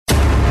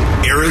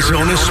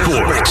Arizona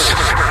sports.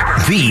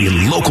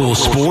 The local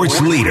sports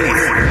leader.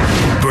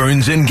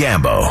 Burns and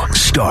Gambo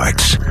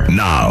starts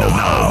now.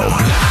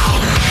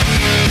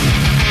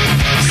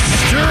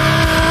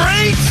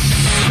 Straight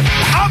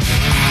up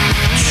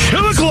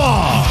to the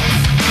claw.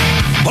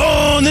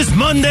 On this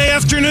Monday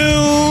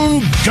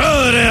afternoon,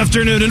 good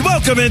afternoon, and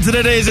welcome into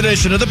today's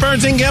edition of the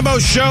Burns and Gambo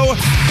Show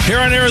here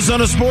on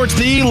Arizona Sports,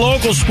 the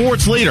local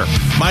sports leader.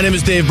 My name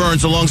is Dave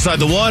Burns, alongside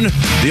the one,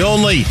 the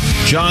only,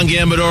 John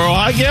Gambadoro.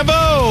 Hi,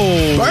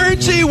 Gambo.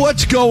 Burnsy,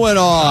 what's going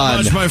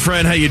on? Much, my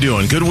friend. How you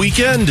doing? Good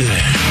weekend?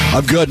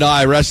 I'm good. No,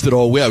 I rested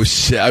all week. I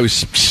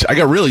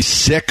got really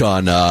sick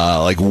on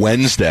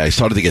Wednesday. I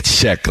started to get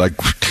sick,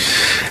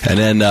 and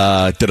then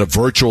did a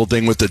virtual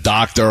thing with the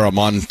doctor. I'm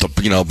on a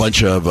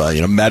bunch of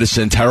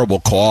medicine, terrible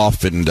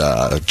cough and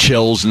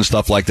chills and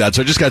stuff like that.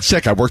 So I just got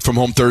sick. I worked from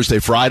home Thursday,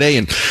 Friday,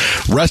 and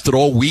rested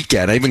all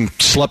weekend. I even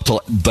slept till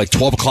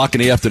 12 o'clock in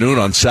the afternoon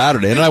on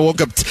Saturday. And then I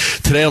woke up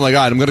today. I'm like,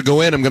 all right, I'm going to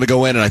go in. And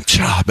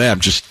I'm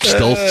just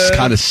still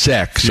kind of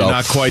sick. So you're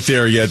not quite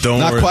there yet.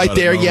 Not quite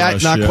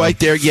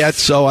there yet.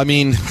 So I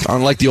mean,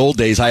 unlike the old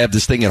days, I have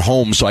this thing at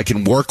home, so I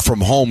can work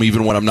from home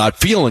even when I'm not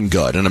feeling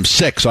good and I'm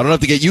sick. So I don't have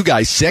to get you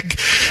guys sick,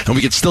 and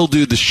we can still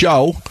do the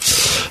show.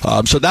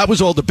 So that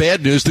was all the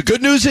bad news. The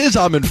good news is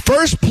I'm in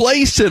first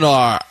place in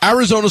our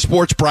Arizona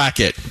sports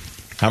bracket.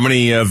 How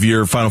many of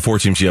your Final Four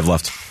teams do you have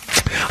left?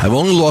 I've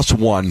only lost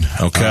one.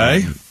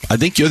 Okay. I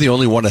think you're the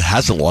only one that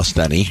hasn't lost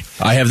any.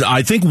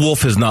 I think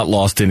Wolf has not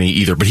lost any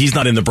either, but he's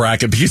not in the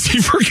bracket because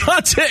he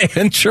forgot to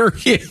enter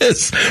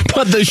his.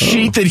 But the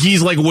sheet that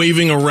he's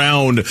waving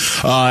around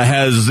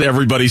has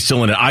everybody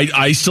still in it.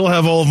 I still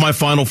have all of my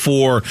Final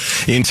Four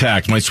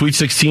intact. My Sweet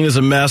 16 is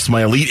a mess.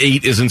 My Elite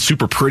 8 isn't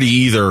super pretty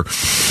either.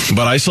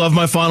 But I still have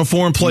my Final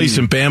Four in place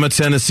in Bama,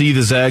 Tennessee,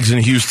 the Zags,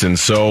 and Houston.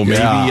 So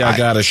maybe I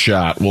got a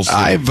shot. We'll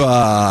see.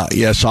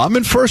 So I'm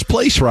in first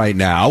place right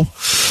now.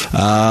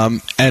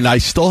 And I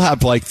still have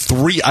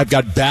three. I've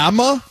got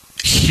Bama,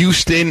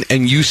 Houston,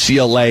 and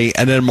UCLA,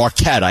 and then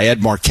Marquette. I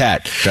had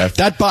Marquette. Okay.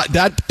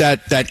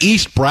 That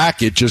East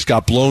bracket just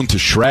got blown to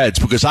shreds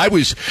because I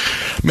was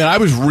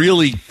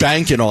really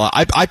banking on.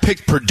 I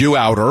picked Purdue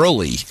out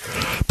early,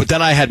 but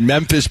then I had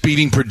Memphis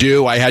beating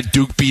Purdue. I had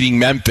Duke beating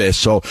Memphis.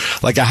 So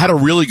I had a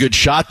really good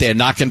shot there,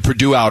 knocking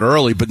Purdue out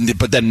early.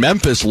 But then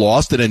Memphis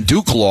lost, and then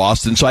Duke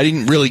lost, and so I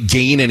didn't really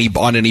gain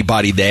on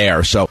anybody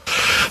there. So,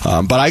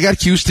 but I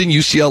got Houston,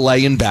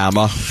 UCLA, and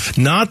Bama.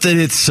 Not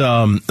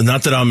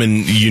that I'm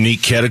in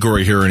unique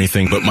category here or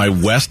anything, but my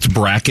West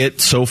bracket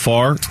so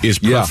far is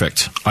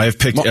perfect. I have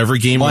picked every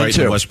game right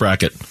in the West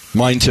bracket.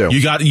 Mine too.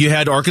 You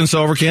had Arkansas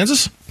over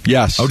Kansas?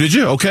 Yes. Oh, did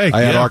you? Okay.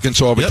 I had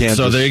Arkansas over Kansas.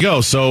 So there you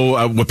go. So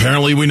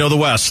apparently we know the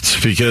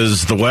West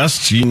because the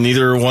West,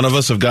 neither one of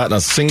us have gotten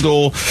a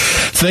single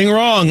thing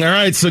wrong. All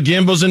right, so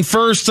Gambo's in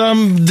first.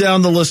 I'm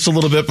down the list a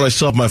little bit, but I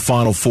still have my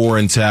Final Four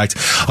intact.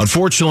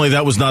 Unfortunately,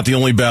 that was not the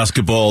only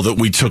basketball that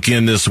we took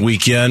in this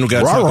weekend. We got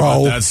to talk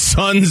about that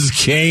Suns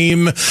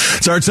game.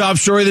 It's our top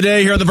story of the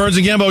day here on the Burns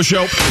and Gambo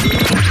Show.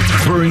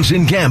 Burns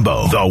and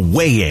Gambo, the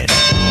weigh-in.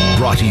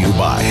 Brought to you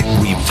by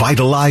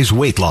Revitalize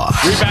Weight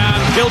Loss.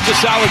 Rebound,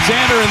 Gilgeous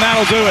Alexander, and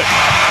that'll do it.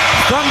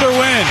 Thunder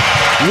win,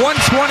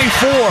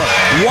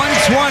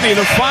 124-120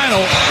 the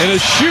final in a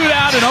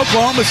shootout in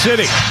Oklahoma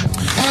City.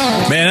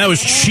 Man, that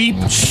was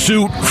cheap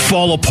suit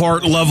fall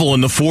apart level in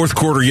the fourth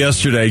quarter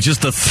yesterday.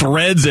 Just the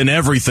threads and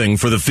everything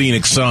for the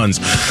Phoenix Suns.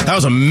 That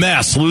was a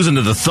mess, losing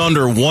to the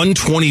Thunder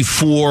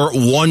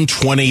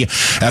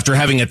 124-120 after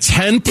having a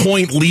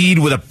 10-point lead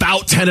with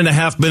about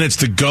 10.5 minutes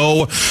to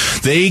go.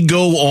 They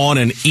go on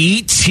an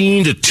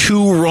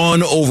 18-2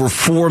 run over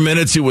 4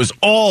 minutes. It was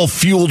all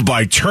fueled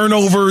by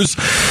turnovers,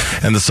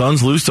 and the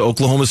Suns lose to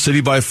Oklahoma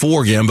City by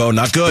 4. Gambo,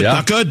 not good,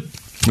 not good.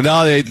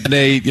 No, they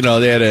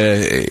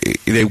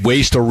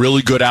waste a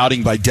really good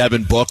outing by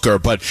Devin Booker,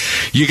 but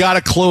you got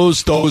to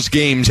close those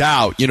games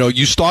out.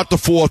 You start the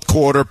fourth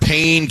quarter,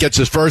 Payne gets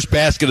his first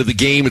basket of the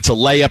game. It's a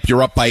layup.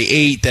 You're up by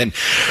 8. Then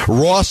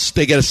Ross,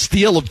 they get a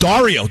steal of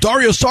Dario.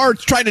 Dario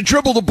Sarge trying to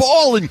dribble the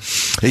ball, and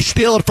they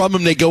steal it from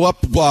him. They go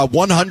up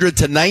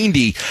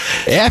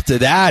 100-90. After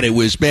that, it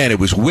was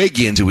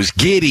Wiggins, it was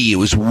Giddey, it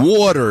was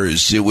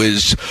Waters, it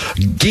was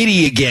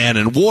Giddey again,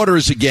 and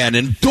Waters again,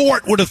 and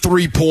Dort with a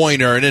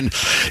three-pointer, and then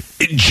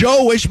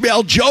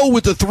Ishmael Joe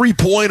with the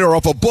three-pointer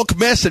off a book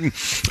miss, and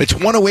it's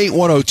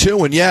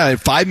 108-102,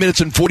 and 5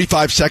 minutes and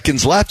 45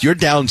 seconds left. You're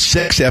down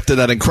 6 after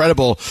that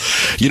incredible,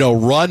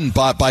 run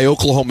by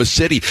Oklahoma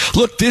City.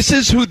 Look, this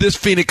is who this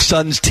Phoenix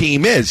Suns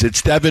team is.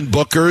 It's Devin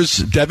Booker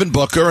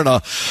and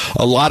a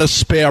lot of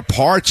spare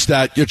parts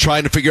that you're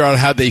trying to figure out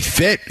how they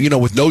fit,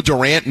 with no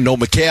Durant and no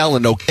McHale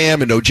and no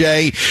Cam and no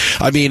Jay.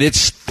 I mean,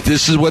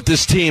 this is what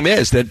this team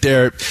is, that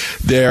they're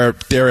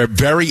a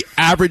very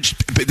average.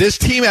 This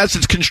team, as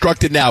it's constructed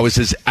now, is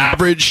as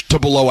average to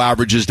below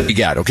average as they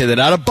get. Okay, they're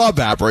not above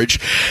average.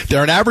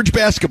 They're an average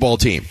basketball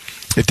team.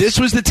 If this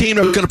was the team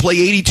that was going to play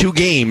 82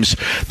 games,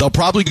 they'll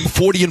probably go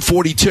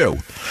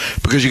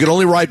 40-42 because you can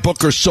only ride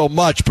Booker so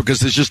much because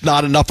there's just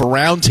not enough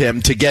around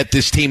him to get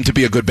this team to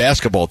be a good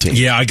basketball team.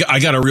 Yeah, I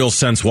got a real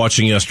sense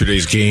watching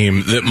yesterday's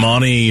game that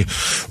Monty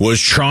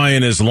was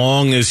trying as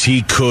long as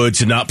he could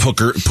to not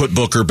put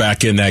Booker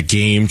back in that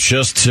game,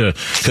 just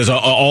because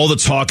all the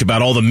talk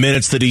about all the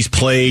minutes that he's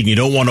played, and you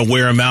don't want to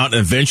wear him out, and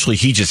eventually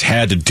he just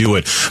had to do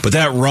it. But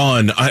that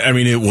run, I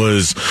mean, it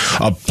was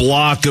a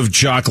block of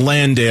Jock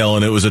Landale,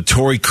 and it was a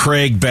Torrey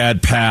Craig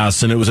bad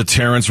pass, and it was a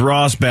Terrence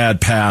Ross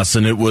bad pass,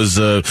 and it was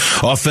a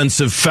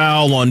offensive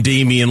foul on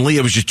Damian Lee.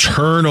 It was just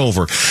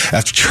turnover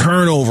after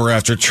turnover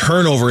after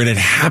turnover, and it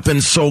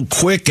happened so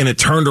quick, and it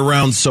turned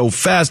around so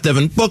fast.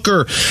 Devin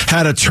Booker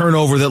had a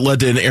turnover that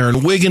led to an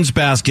Aaron Wiggins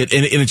basket,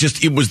 and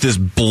it was this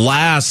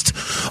blast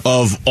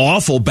of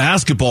awful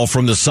basketball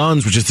from the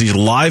Suns, which is these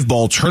live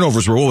ball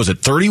turnovers where, what was it,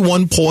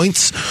 31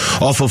 points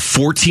off of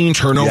 14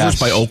 turnovers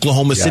by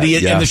Oklahoma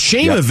City. And the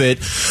shame of it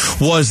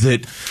was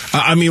that,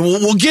 I mean,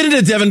 we'll get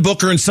into Devin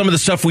Booker and some of the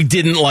stuff we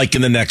didn't like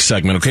in the next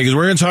segment, okay? Because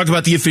we're going to talk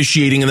about the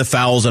officiating and the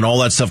fouls and all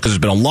that stuff because there's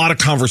been a lot of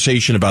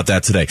conversation about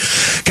that today.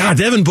 God,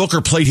 Devin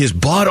Booker played his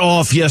butt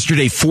off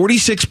yesterday.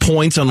 46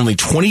 points on only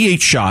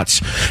 28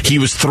 shots. He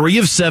was 3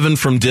 of 7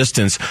 from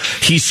distance.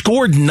 He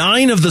scored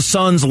 9 of the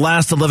Suns'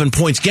 last 11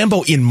 points.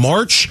 Gambo, in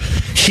March,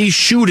 he's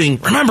shooting.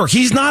 Remember,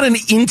 he's not an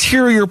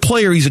interior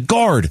player. He's a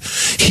guard.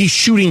 He's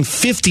shooting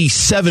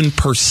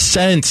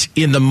 57%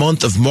 in the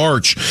month of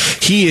March.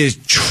 He is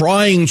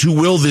trying to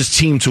will this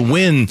team to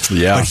win,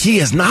 but he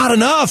is not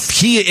enough.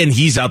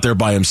 He's out there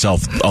by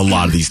himself a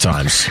lot of these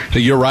times.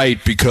 You're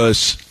right,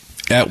 because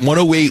at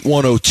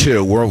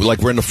 108-102,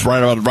 we're in the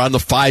front around the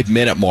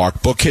 5-minute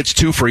mark. Book hits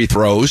 2 free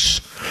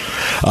throws.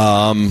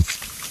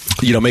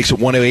 Makes it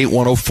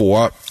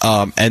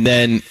 108-104. And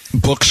then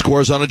Book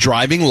scores on a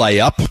driving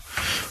layup,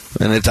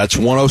 and that's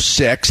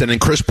 106. And then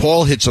Chris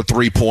Paul hits a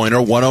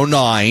 3-pointer,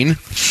 109.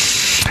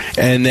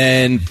 And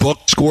then Book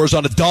scores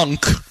on a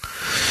dunk,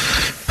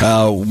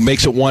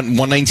 makes it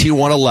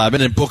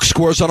 119-111. And Book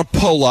scores on a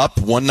pull-up,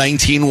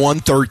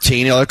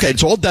 119-113. Okay,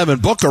 it's all Devin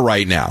Booker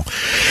right now.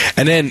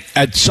 And then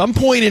at some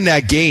point in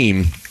that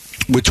game,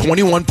 with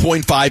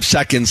 21.5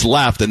 seconds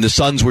left, and the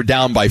Suns were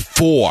down by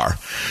 4,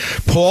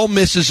 Paul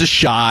misses a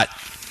shot,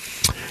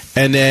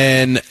 and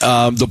then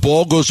the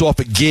ball goes off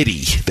a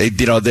Giddey.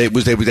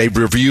 They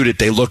reviewed it,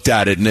 they looked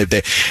at it, and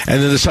then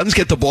the Suns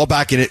get the ball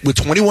back, and with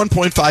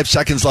 21.5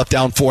 seconds left,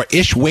 down 4,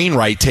 Ish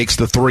Wainwright takes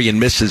the 3 and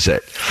misses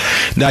it.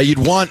 Now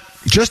you'd want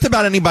just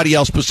about anybody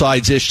else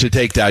besides Ish to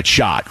take that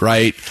shot,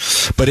 right?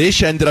 But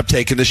Ish ended up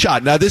taking the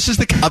shot. Now, this is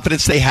the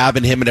confidence they have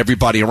in him and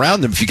everybody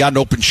around them. If you got an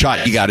open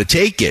shot, you got to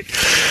take it.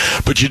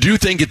 But you do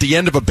think at the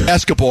end of a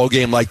basketball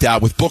game like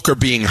that, with Booker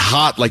being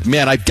hot, like,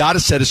 man, I've got to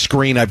set a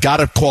screen, I've got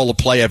to call a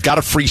play, I've got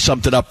to free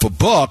something up for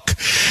Book,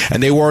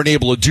 and they weren't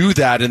able to do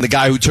that, and the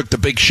guy who took the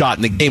big shot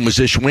in the game was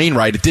Ish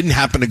Wainwright. It didn't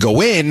happen to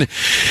go in,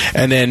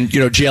 and then,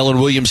 Jalen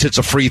Williams hits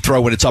a free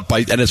throw, and it's up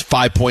by, and it's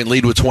 5-point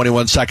lead with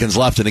 21 seconds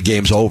left, and the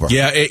game's over.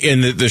 Yeah,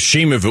 and the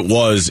shame of it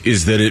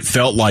is that it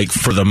felt like,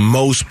 for the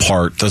most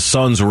part, the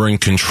Suns were in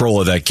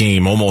control of that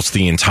game almost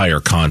the entire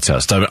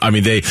contest. I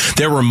mean,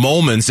 there were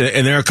moments,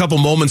 and there are a couple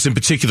moments in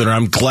particular.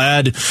 I'm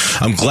glad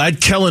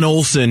Kellen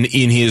Olson,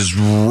 in his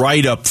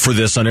write-up for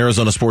this on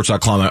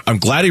ArizonaSports.com, I'm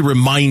glad he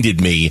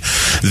reminded me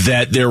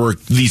that there were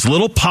these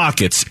little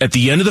pockets. At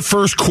the end of the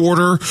first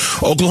quarter,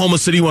 Oklahoma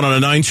City went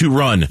on a 9-2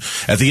 run.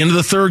 At the end of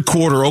the third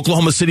quarter,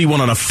 Oklahoma City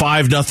went on a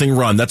 5-0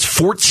 run. That's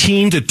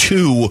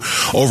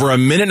 14-2 over a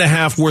minute and a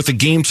half worth of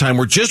game time,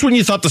 where just when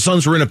you thought the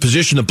Suns were in a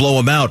position to blow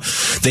them out,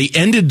 they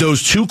ended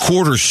those 2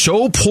 quarters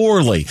so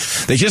poorly.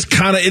 They just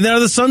kind of, and then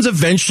the Suns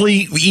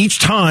eventually, each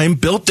time,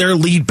 built their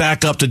lead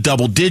back up to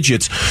double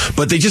digits,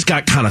 but they just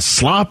got kind of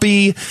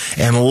sloppy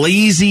and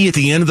lazy at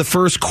the end of the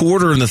first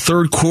quarter. In the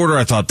third quarter,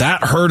 I thought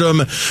that hurt them,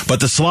 but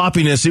the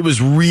sloppiness, it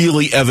was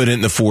really evident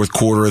in the fourth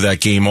quarter of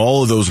that game.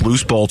 All of those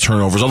loose ball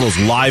turnovers, all those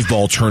live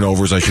ball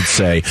turnovers, I should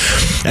say.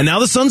 And now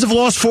the Suns have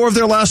lost 4 of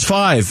their last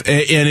 5.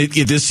 And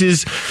this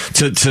is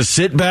to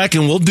sit back,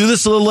 and we'll do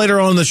this a little later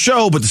on in the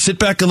show, but to sit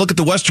back and look at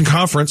the Western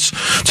Conference,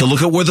 to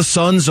look at where the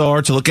Suns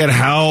are, to look at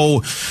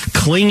how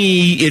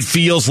clingy it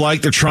feels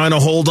like they're trying to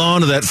hold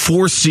on to that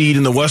 4th seed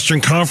in the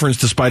Western Conference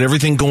despite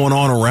everything going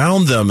on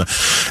around them.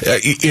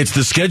 It's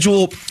the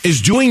schedule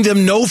is doing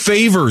them no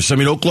favors. I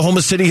mean,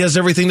 Oklahoma City has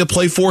everything to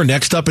play for.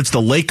 Next up, it's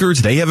the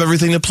Lakers. They have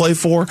everything to play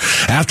for.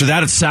 After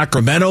that, it's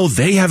Sacramento.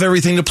 They have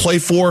everything to play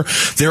for.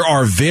 There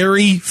are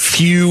very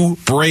few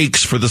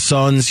breaks for the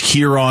Suns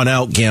here on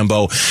out,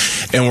 Gambo.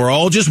 And we're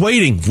all just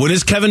waiting. When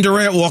is Kevin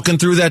Durant walking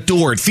through that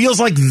door? It feels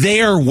like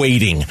they're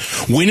waiting.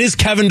 When is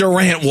Kevin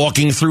Durant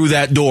walking through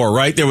that door,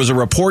 right? There was a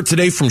report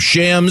today from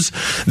Shams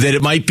that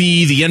it might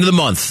be the end of the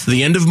month,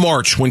 the end of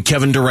March, when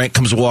Kevin Durant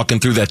comes walking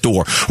through that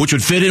door, which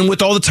would fit in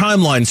with all the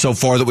timelines so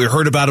far that we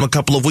heard about him a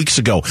couple of weeks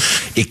ago.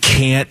 It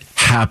can't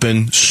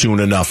happen soon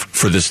enough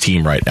for this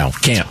team right now.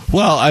 Can't.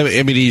 Well,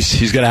 I mean,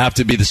 he's going to have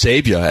to be the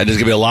savior, and there's going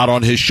to be a lot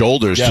on his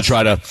shoulders to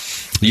try to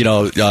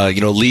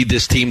lead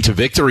this team to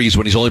victories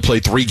when he's only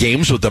played 3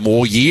 games with them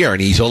all year,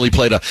 and he's only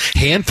played a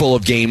handful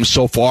of games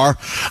so far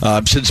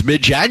since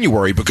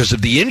mid-January because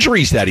of the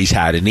injuries that he's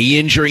had, a knee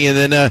injury and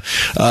then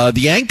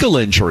the ankle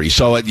injury.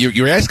 So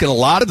you're asking a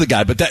lot of the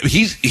guy, but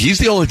he's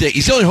the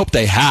only hope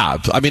they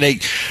have. I mean,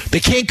 they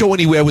can't go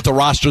anywhere with the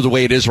roster the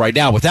way it is right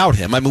now without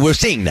him. I mean, we're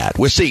seeing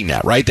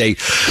that, right? They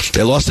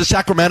lost to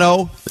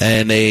Sacramento,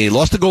 and they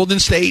lost to Golden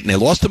State, and they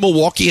lost to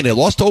Milwaukee, and they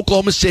lost to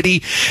Oklahoma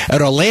City,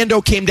 and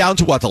Orlando came down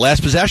to what, the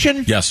last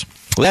possession? Yes.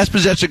 Last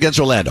possession against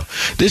Orlando.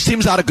 This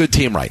team's not a good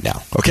team right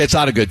now. Okay, it's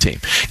not a good team.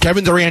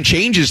 Kevin Durant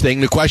changes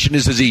things. The question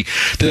is,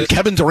 does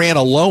Kevin Durant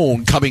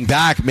alone coming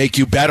back make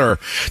you better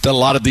than a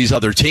lot of these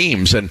other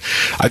teams? And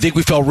I think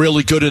we felt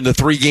really good in the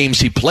 3 games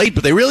he played,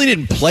 but they really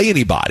didn't play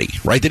anybody,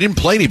 right? They didn't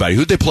play anybody.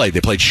 Who'd they play?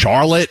 They played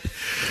Charlotte.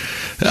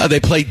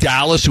 They played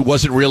Dallas, who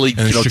wasn't really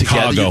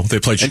Chicago. Together. They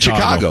played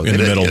Chicago in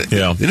the middle.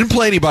 Yeah, they didn't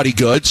play anybody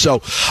good.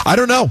 So I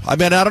don't know. I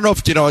mean, I don't know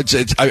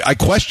if I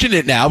question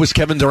it now. Is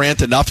Kevin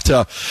Durant enough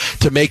to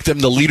make them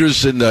the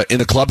leaders in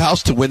the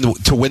clubhouse to win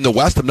the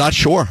West? I'm not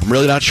sure. I'm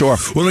really not sure.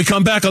 When we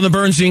come back on the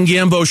Burns and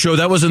Gambo show,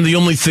 that wasn't the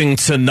only thing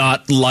to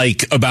not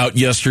like about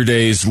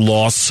yesterday's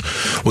loss.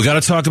 We got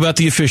to talk about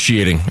the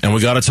officiating, and we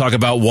got to talk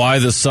about why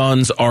the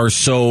Suns are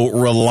so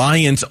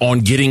reliant on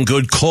getting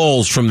good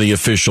calls from the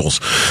officials.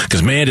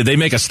 Because man, did they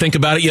make us think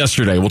about it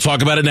yesterday. We'll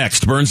talk about it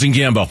next. Burns and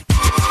Gambo.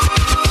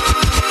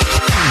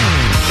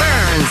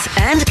 Burns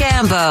and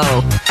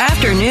Gambo.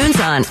 Afternoons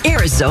on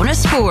Arizona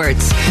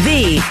Sports,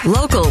 the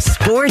local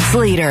sports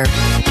leader.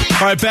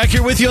 All right, back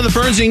here with you on the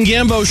Burns and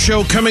Gambo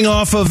show, coming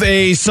off of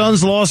a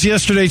Suns loss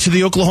yesterday to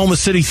the Oklahoma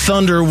City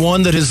Thunder,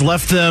 one that has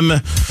left them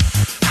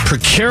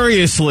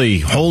precariously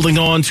holding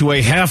on to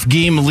a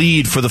half-game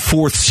lead for the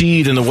 4th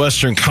seed in the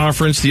Western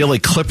Conference. The LA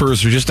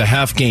Clippers are just a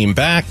half game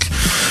back.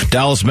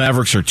 Dallas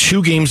Mavericks are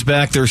 2 games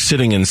back. They're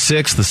sitting in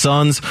 6th. The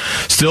Suns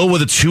still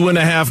with a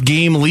 2.5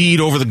 game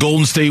lead over the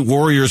Golden State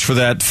Warriors for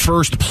that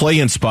first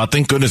play-in spot.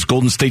 Thank goodness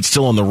Golden State's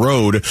still on the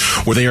road,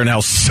 where they are now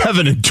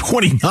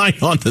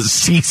 7-29 on the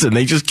season.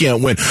 They just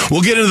can't win.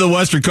 We'll get into the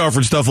Western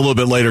Conference stuff a little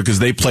bit later because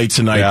they play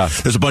tonight. Yeah.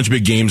 There's a bunch of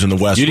big games in the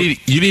West. You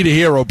need a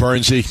hero,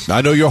 Burnsy.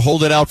 I know you're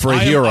holding out for a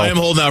hero. I am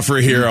holding out for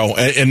a hero,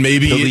 and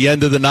maybe till the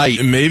end of the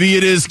night. Maybe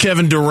it is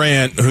Kevin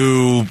Durant,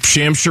 who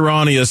Shams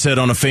Charania said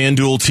on a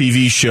FanDuel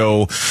TV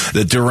show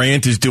that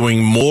Durant is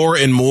doing more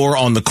and more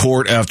on the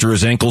court after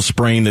his ankle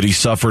sprain that he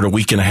suffered a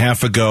week and a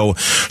half ago.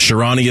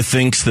 Charania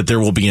thinks that there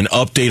will be an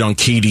update on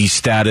KD's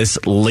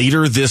status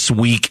later this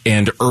week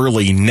and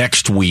early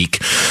next week.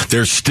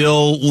 They're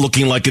still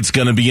looking like it's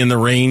going to be in the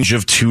range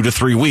of 2 to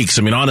 3 weeks.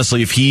 I mean,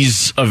 honestly, if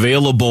he's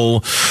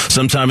available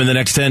sometime in the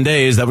next 10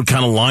 days, that would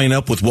kind of line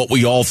up with what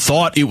we all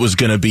thought it was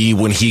going to be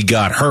when he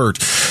got hurt.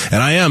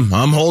 And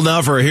I'm holding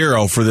out for a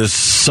hero for this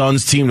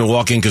Suns team to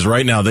walk in, because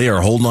right now they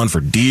are holding on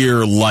for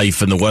dear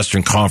life in the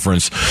Western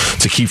Conference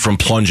to keep from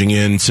plunging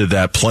into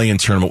that play-in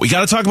tournament. We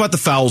got to talk about the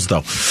fouls,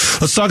 though.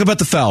 Let's talk about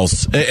the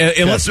fouls.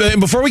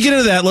 And before we get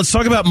into that, let's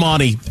talk about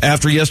Monty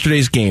after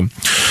yesterday's game,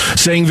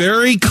 saying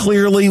very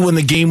clearly when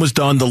the game was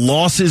done, the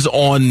loss is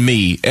on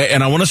me.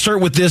 And I want to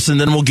start with this, and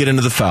then we'll get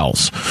into the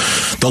fouls.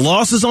 The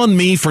loss is on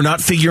me for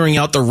not figuring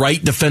out the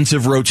right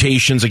defensive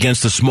rotations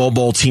against a small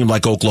ball team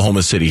like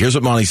Oklahoma City. Here's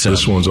what Monty said.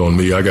 This one's on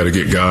me. I got to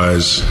get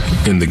guys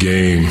in the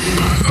game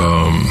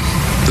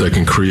that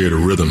can create a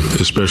rhythm,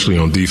 especially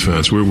on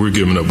defense. We're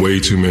giving up way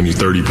too many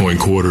 30-point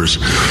quarters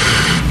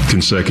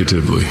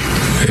consecutively,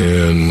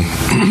 and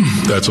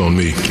that's on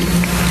me.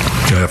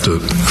 I have to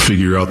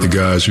figure out the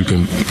guys who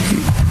can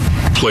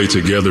play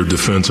together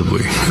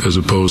defensively as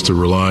opposed to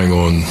relying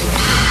on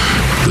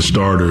the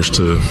starters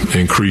to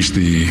increase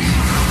the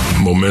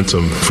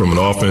momentum from an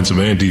offensive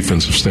and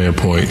defensive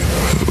standpoint,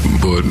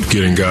 but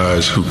getting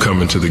guys who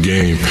come into the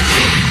game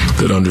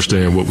that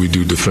understand what we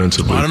do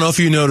defensively. I don't know if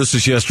you noticed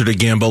this yesterday,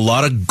 Gambo. A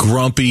lot of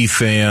grumpy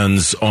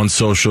fans on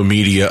social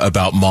media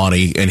about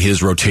Monty and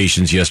his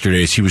rotations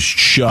yesterday, as he was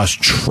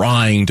just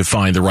trying to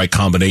find the right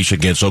combination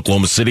against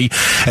Oklahoma City,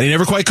 and he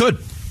never quite could.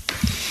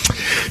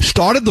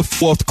 Started the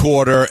 4th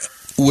quarter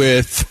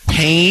with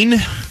Payne,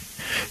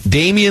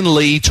 Damian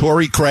Lee,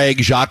 Torrey Craig,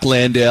 Jacques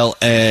Landale,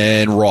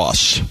 and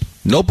Ross.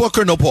 No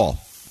Booker, no Paul.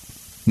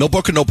 No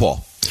Booker, no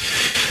Paul.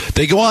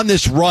 They go on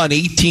this run,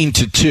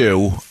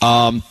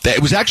 18-2.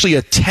 It was actually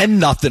a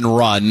 10-0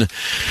 run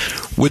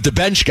with the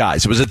bench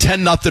guys. It was a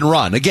 10-0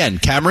 run. Again,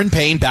 Cameron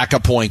Payne,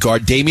 backup point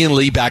guard. Damian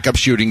Lee, backup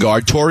shooting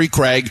guard. Torrey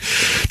Craig,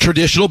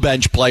 traditional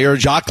bench player.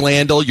 Jacques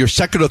Landale, your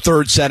second or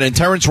third center. And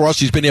Terrence Ross,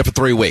 he's been here for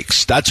 3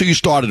 weeks. That's who you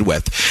started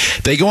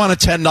with. They go on a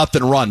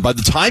 10-0 run. By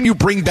the time you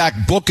bring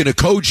back Book and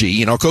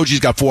Okogie, Okogie's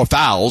got 4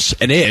 fouls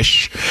and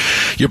ish.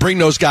 You bring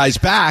those guys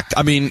back.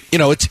 I mean,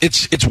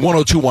 it's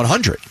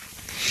 102-100.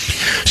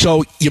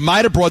 So you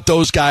might have brought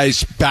those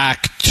guys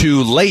back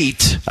too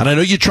late, and I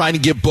know you're trying to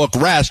give Book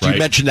rest. Right. You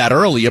mentioned that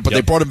earlier, but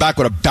they brought him back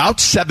with about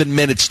 7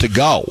 minutes to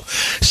go.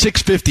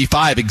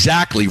 6:55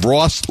 exactly.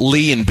 Ross,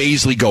 Lee, and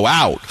Baisley go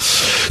out.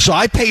 So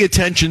I pay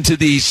attention to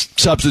these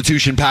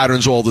substitution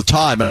patterns all the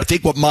time, and I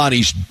think what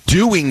Monty's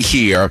doing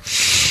here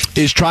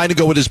is trying to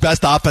go with his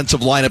best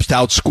offensive lineups to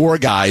outscore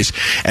guys,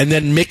 and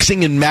then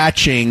mixing and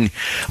matching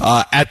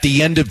at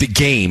the end of the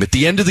game. At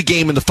the end of the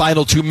game, in the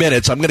final 2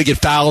 minutes, I'm going to get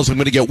fouls, I'm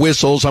going to get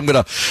whistles, I'm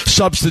going to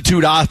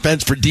substitute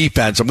offense for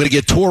defense. I'm going to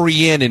get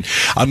Torrey in, and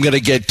I'm going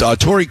to get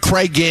Torrey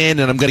Craig in,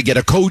 and I'm going to get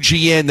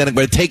Okogie in, then I'm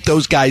going to take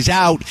those guys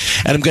out,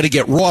 and I'm going to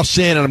get Ross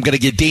in, and I'm going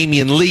to get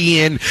Damian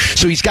Lee in.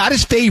 So he's got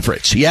his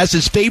favorites. He has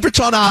his favorites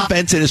on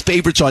offense and his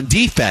favorites on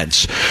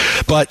defense,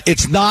 but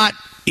it's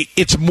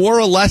more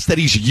or less that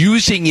he's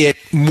using it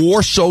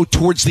more so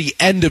towards the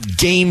end of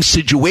game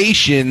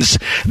situations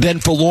than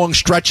for long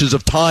stretches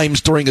of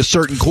times during a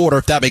certain quarter,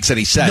 if that makes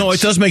any sense. No, it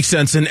does make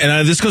sense. And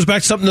this goes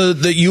back to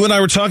something that you and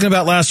I were talking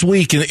about last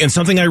week, and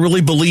something I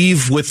really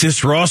believe with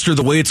this roster,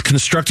 the way it's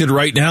constructed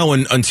right now,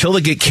 and until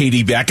they get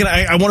KD back. And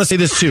I want to say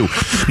this, too.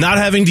 Not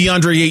having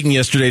DeAndre Ayton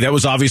yesterday, that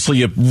was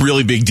obviously a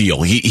really big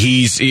deal.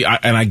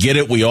 And I get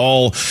it. We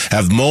all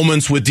have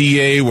moments with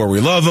DA where we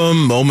love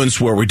him,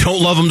 moments where we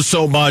don't love him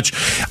so much.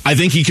 I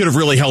think he could have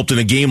really helped in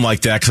a game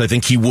like that, because I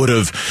think he would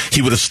have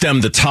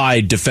stemmed the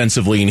tide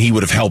defensively, and he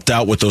would have helped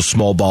out with those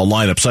small ball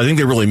lineups. So I think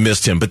they really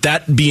missed him. But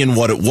that being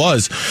what it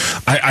was,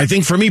 I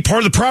think for me,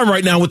 part of the problem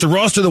right now with the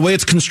roster, the way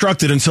it's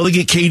constructed, until they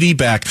get KD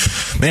back,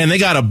 man, they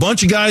got a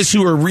bunch of guys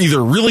who are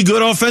either really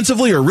good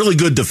offensively or really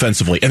good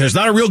defensively. And there's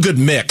not a real good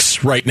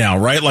mix right now,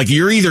 right? Like,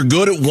 you're either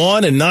good at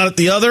one and not at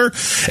the other.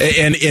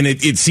 And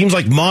it seems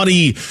like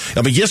Monty,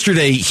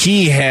 yesterday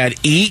he had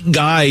 8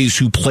 guys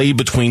who played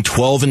between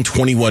 12 and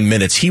 21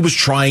 minutes. He was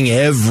trying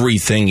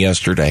everything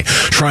yesterday,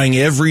 trying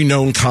every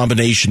known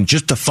combination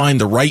just to find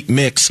the right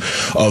mix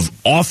of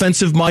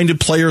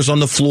offensive-minded players on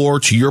the floor,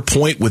 to your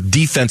point, with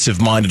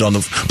defensive-minded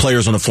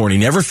players on the floor. And he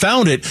never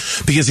found it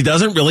because he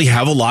doesn't really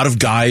have a lot of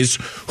guys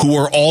who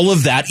are all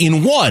of that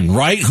in one,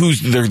 right?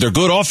 They're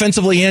good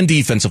offensively and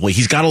defensively.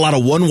 He's got a lot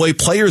of one-way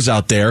players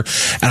out there,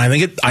 and I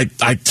think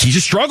he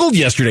just struggled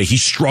yesterday. He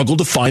struggled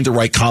to find the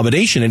right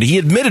combination, and he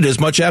admitted as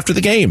much after the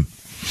game.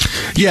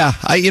 Yeah,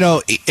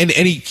 and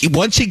he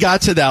once he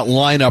got to that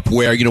lineup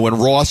where, when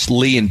Ross,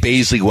 Lee, and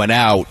Baisley went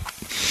out,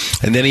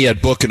 and then he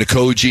had Book and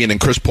Okogie, and then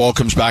Chris Paul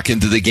comes back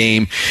into the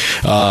game.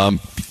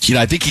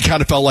 I think he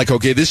kind of felt like,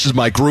 okay, this is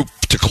my group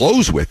to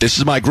close with. This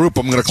is my group.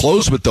 I'm going to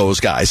close with those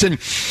guys.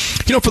 And,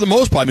 for the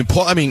most part,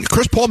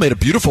 Chris Paul made a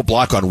beautiful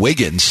block on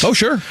Wiggins. Oh,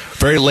 sure.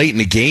 Very late in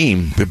the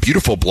game. A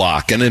beautiful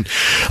block. And then,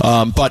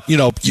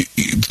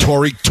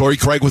 Torrey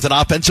Craig with an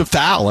offensive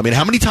foul.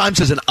 How many times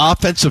has an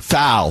offensive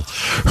foul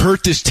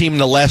hurt this team in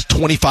the last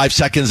 25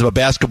 seconds of a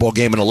basketball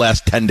game in the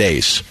last 10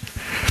 days?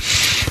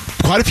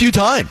 Quite a few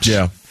times.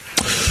 Yeah.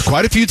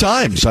 Quite a few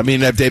times.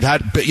 They've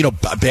had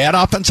bad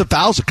offensive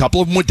fouls, a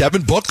couple of them with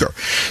Devin Booker.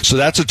 So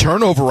that's a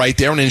turnover right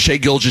there, and then Shai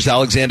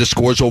Gilgeous-Alexander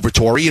scores over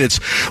Torrey, and it's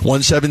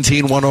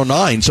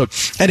 117-109. So,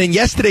 and then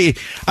yesterday,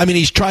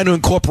 he's trying to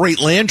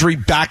incorporate Landry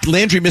back.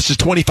 Landry misses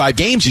 25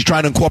 games. He's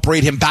trying to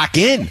incorporate him back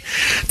in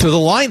to the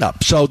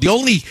lineup. So the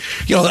only,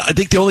 I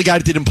think the only guy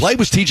that didn't play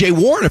was T.J.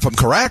 Warren, if I'm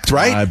correct,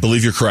 right? I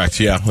believe you're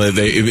correct, yeah.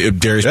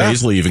 Darius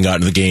Baisley even got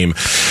into the game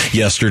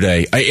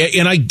yesterday.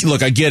 I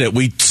get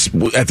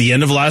it. At the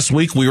end of last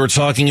week, we were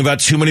talking about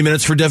too many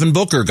minutes for Devin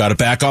Booker. Got to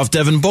back off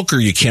Devin Booker.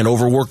 You can't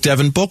overwork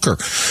Devin Booker.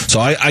 So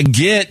I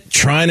get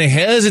trying to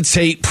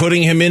hesitate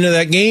putting him into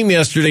that game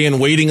yesterday and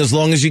waiting as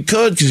long as you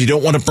could, because you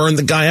don't want to burn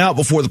the guy out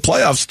before the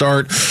playoffs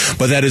start.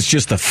 But that is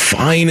just the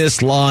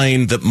finest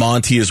line that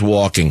Monty is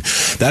walking.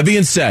 That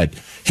being said,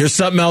 here's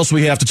something else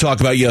we have to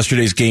talk about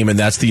yesterday's game, and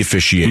that's the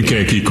officiating. We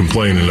can't keep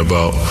complaining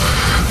about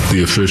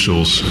the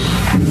officials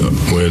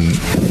when,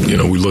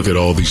 we look at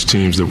all these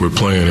teams that we're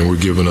playing and we're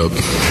giving up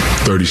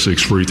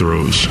 36 free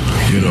throws.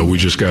 We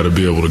just got to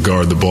be able to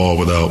guard the ball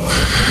without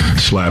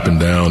slapping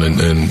down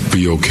and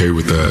be okay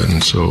with that.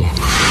 And so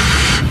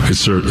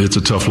it's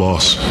a tough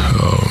loss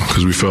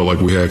because we felt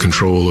like we had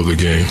control of the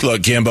game.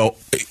 Look,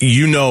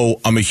 Gambo,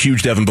 I'm a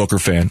huge Devin Booker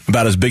fan,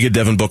 about as big a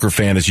Devin Booker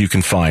fan as you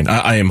can find.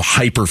 I am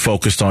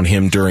hyper-focused on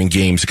him during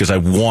games because I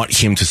want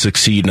him to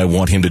succeed and I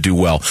want him to do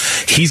well.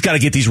 He's got to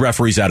get these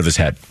referees out of his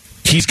head.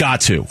 He's got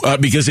to,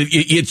 because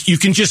you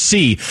can just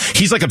see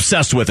he's like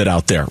obsessed with it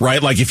out there,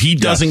 right? Like if he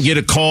doesn't get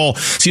a call,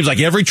 seems like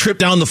every trip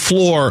down the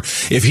floor,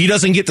 if he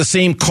doesn't get the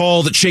same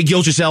call that Shai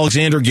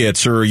Gilgeous-Alexander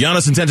gets or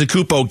Giannis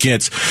Antetokounmpo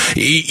gets,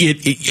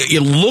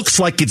 it looks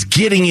like it's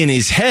getting in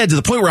his head to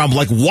the point where I'm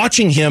like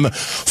watching him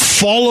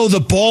follow the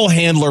ball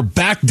handler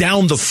back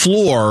down the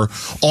floor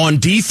on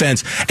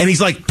defense, and he's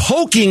like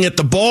poking at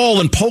the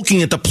ball and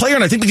poking at the player,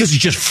 and I think because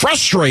he's just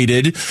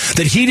frustrated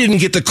that he didn't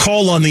get the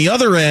call on the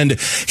other end,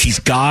 he's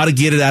got to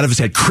get it out of his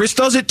head. Chris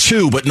does it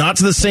too, but not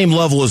to the same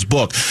level as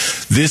Book.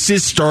 This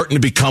is starting to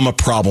become a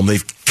problem.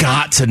 They've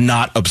got to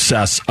not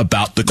obsess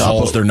about the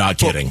calls they're not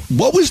getting.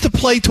 What was the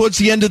play towards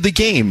the end of the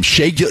game?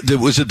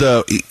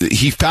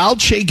 He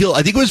fouled Shai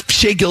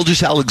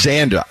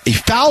Gilgeous-Alexander. He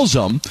fouls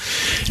him,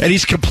 and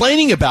he's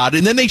complaining about it,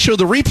 and then they show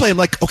the replay. I'm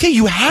like, okay,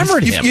 you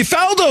hammered him. You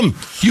fouled him.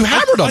 You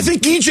hammered him. I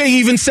think EJ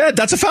even said,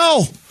 that's a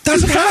foul.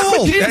 That's a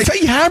foul.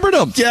 You hammered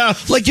him. Yeah.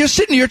 Like you're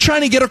sitting, you're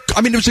trying to get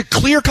it was a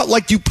clear cut,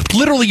 like you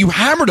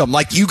hammered him.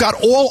 Like you got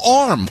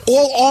all arm.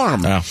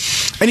 Yeah.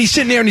 And he's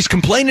sitting there and he's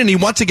complaining and he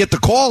wants to get the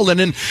call. And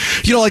then,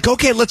 like,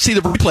 okay, let's see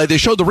the replay. They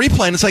showed the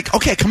replay and it's like,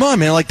 okay, come on,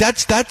 man. Like,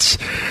 that's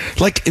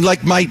like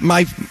my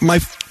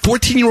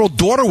 14-year-old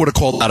daughter would have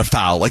called that a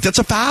foul. Like, that's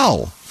a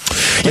foul.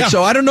 Yeah.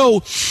 So I don't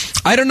know.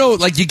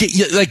 Like,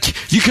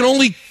 you can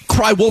only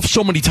cry wolf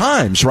so many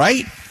times,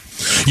 right?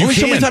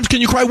 So many times can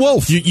you cry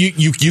wolf?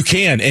 You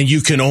can, and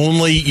you can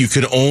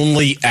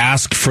only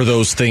ask for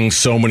those things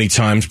so many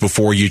times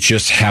before you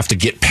just have to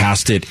get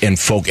past it and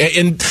focus.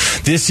 And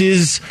this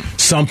is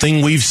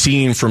something we've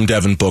seen from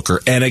Devin Booker.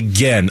 And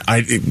again,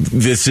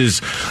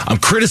 I'm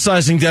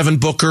criticizing Devin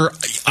Booker.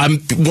 I'm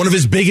one of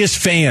his biggest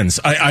fans.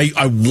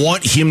 I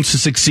want him to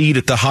succeed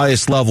at the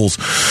highest levels,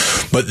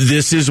 but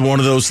this is one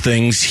of those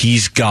things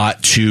he's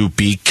got to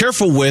be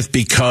careful with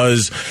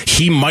because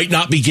he might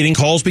not be getting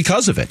calls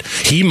because of it.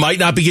 He might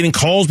not be getting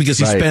calls because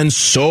he spends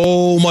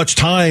so much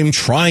time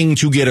trying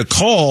to get a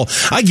call.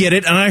 I get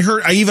it, and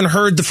I even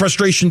heard the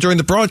frustration during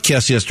the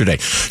broadcast yesterday.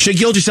 Shai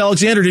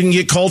Gilgeous-Alexander didn't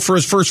get called for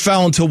his first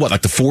foul until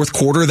like the fourth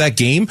quarter of that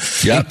game.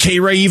 Yep. And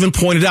K-Ray even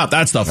pointed out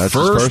that's the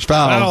first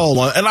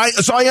foul. And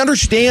I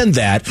understand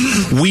that.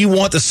 We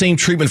want the same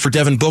treatment for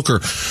Devin Booker,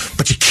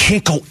 but you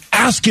can't go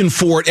asking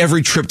for it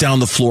every trip down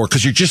the floor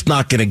because you're just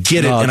not going to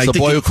get it. And it's the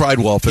boy who cried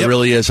wolf. It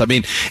really is. I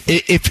mean,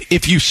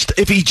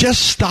 if he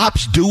just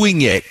stops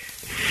doing it,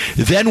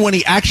 then when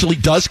he actually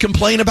does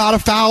complain about a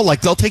foul,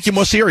 like, they'll take you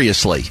more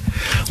seriously.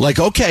 Like,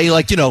 okay,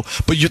 like, what are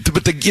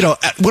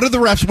the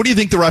refs? What do you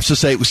think the refs will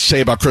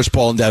say about Chris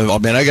Paul and Devin? Oh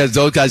man,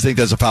 those guys think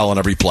there's a foul on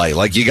every play.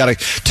 Like, you got to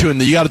tune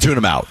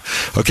them out,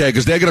 okay?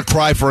 Because they're going to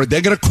cry for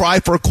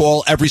a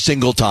call every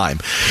single time.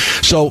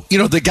 So,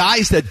 the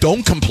guys that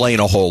don't complain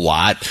a whole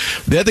lot,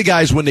 they're the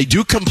guys when they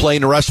do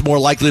complain, the refs are more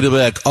likely to be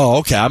like, oh,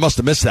 okay, I must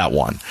have missed that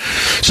one.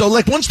 So,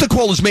 like, once the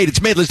call is made,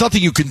 it's made. There's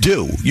nothing you can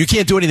do. You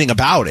can't do anything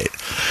about it.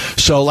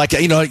 So, like,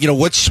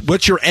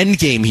 what's your end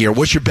game here?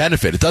 What's your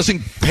benefit? It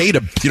doesn't pay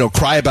to,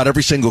 cry about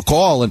every single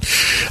call. And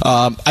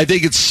I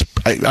think it's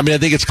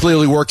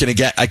clearly working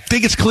again. I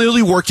think it's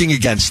clearly working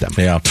against them.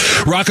 Yeah.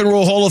 Rock and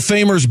Roll Hall of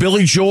Famers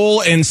Billy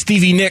Joel and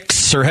Stevie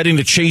Nicks are heading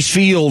to Chase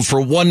Field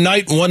for one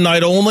night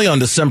only on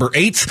December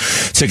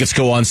 8th. Tickets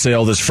go on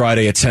sale this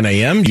Friday at 10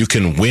 a.m. You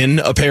can win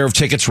a pair of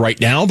tickets right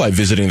now by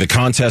visiting the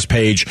contest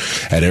page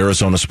at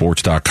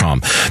arizonasports.com.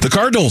 The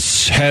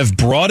Cardinals have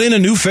brought in a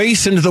new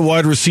face into the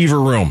wide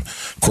receiver room.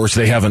 Of course,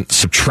 they haven't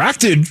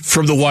subtracted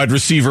from the wide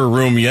receiver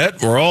room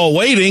yet. We're all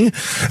waiting.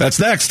 That's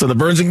next on the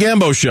Burns and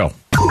Gambo Show.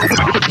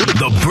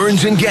 The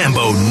Burns and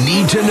Gambo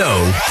Need to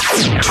Know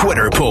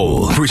Twitter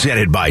poll,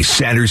 presented by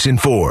Sanderson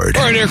Ford.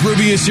 All right, Eric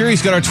Ruby is here.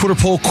 He's got our Twitter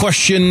poll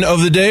question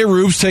of the day.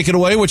 Rubes, take it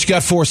away. What you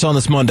got for us on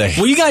this Monday?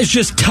 Well, you guys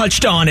just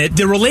touched on it.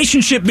 The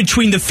relationship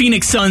between the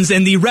Phoenix Suns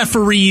and the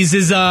referees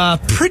is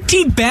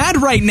pretty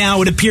bad right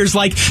now, it appears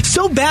like.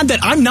 So bad that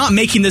I'm not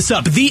making this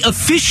up. The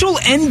official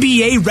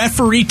NBA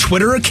referee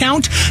Twitter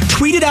account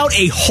tweeted out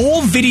a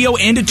whole video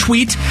and a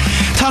tweet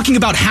talking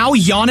about how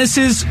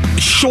Giannis's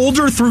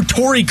shoulder through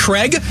Torrey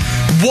Craig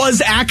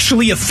was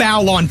actually a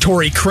foul on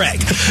Torrey Craig.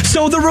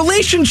 So the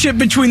relationship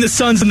between the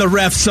Suns and the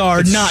refs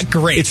are not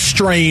great. It's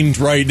strained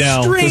right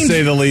now, to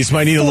say the least.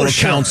 Might need a little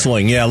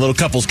counseling. Yeah, a little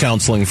couples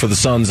counseling for the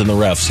Suns and the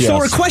refs. Yes. So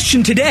our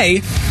question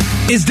today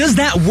is, does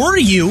that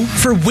worry you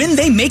for when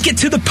they make it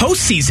to the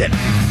postseason?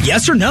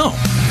 Yes or no?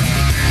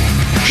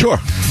 Sure.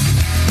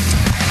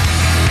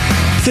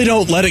 If they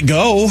don't let it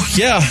go,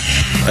 yeah.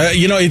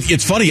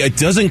 It's funny. It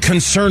doesn't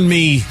concern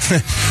me.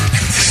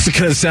 This is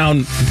going to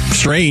sound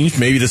strange,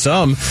 maybe to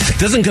some. It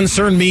doesn't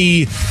concern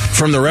me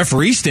from the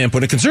referee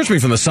standpoint. It concerns me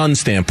from the Suns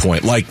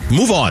standpoint. Like,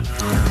 move on.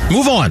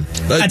 Move on.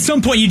 At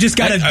some point, you just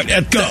got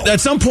to go.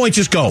 At some point,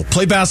 just go.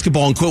 Play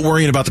basketball and quit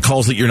worrying about the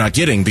calls that you're not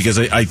getting, because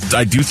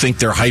I do think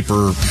they're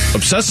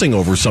hyper-obsessing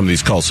over some of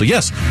these calls. So,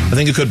 yes, I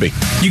think it could be.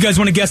 You guys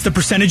want to guess the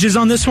percentages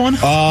on this one?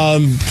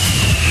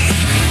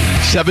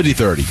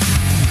 70-30.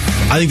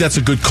 I think that's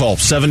a good call.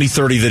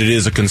 70-30 that it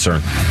is a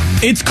concern.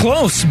 It's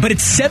close, but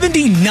it's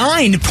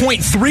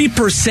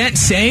 79.3%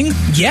 saying,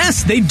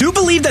 yes, they do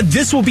believe that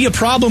this will be a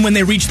problem when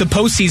they reach the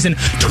postseason.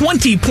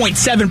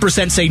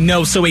 20.7% say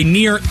no, so a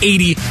near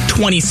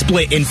 80-20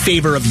 split in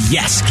favor of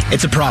yes,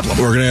 it's a problem.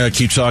 We're going to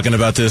keep talking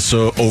about this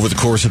over the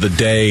course of the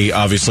day.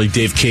 Obviously,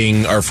 Dave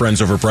King, our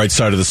friends over Bright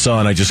Side of the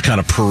Sun, I just kind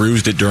of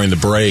perused it during the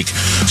break.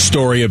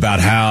 Story about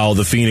how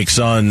the Phoenix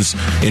Suns,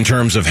 in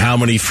terms of how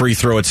many free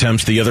throw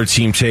attempts the other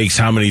team takes,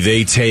 how many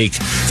they take,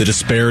 the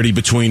disparity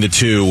between the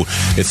two.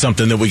 It's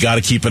something that we got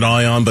to keep an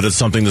eye on, but it's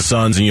something the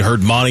Suns, and you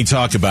heard Monty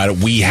talk about it,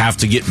 we have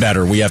to get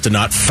better. We have to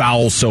not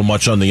foul so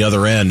much on the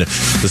other end.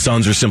 The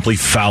Suns are simply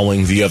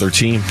fouling the other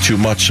team too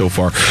much so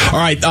far. All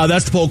right,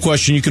 that's the poll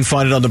question. You can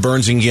find it on the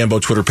Burns and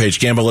Gambo Twitter page.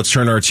 Gambo, let's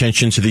turn our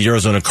attention to the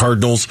Arizona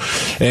Cardinals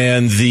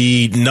and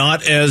the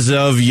not as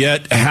of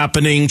yet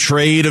happening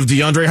trade of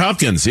DeAndre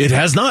Hopkins. It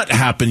has not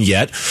happened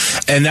yet.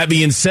 And that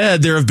being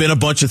said, there have been a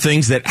bunch of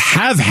things that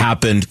have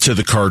happened to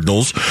the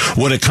Cardinals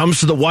when it comes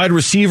to the wide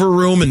receiver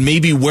room and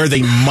maybe where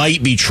they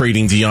might be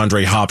trading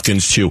DeAndre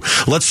Hopkins to.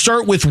 Let's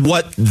start with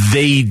what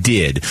they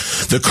did.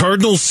 The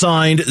Cardinals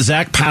signed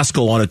Zach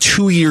Pascal on a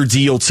 2-year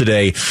deal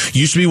today.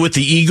 Used to be with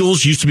the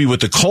Eagles, used to be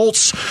with the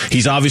Colts.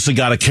 He's obviously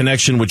got a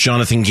connection with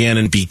Jonathan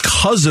Gannon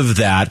because of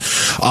that.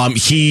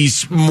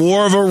 He's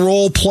more of a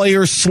role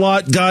player,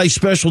 slot guy,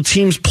 special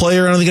teams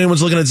player. I don't think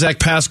anyone's looking at Zach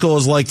Pascal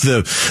as like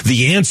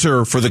the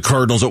answer for the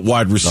Cardinals at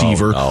wide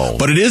receiver. No.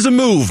 But it is a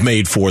move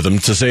made for them,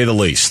 to say the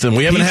least. And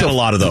we haven't had a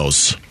lot of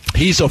those.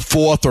 He's a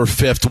 4th or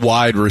 5th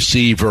wide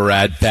receiver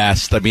at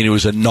best. I mean, it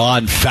was a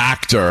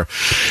non-factor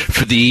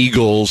for the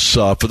Eagles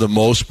for the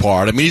most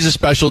part. I mean, he's a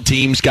special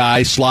teams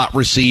guy, slot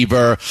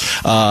receiver.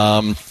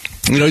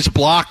 He's a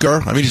blocker.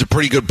 I mean, he's a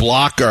pretty good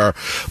blocker,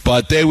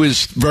 but there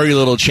was very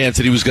little chance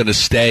that he was going to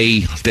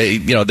stay.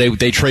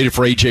 They traded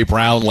for A.J.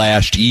 Brown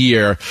last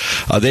year.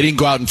 They didn't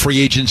go out in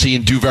free agency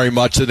and do very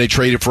much. Then they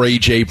traded for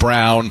A.J.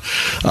 Brown,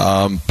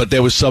 but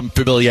there was some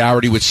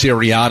familiarity with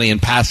Sirianni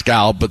and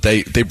Pascal, but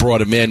they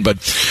brought him in. But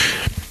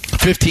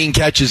 15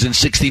 catches and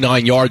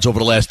 69 yards over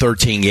the last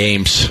 13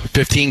 games.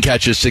 15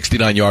 catches,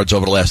 69 yards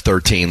over the last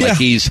 13. Like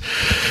he's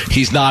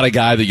not a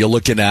guy that you're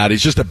looking at.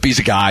 He's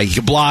a guy. He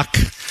can block.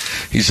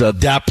 He's a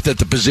depth at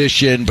the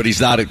position, but he's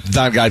not a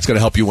guy that's going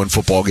to help you win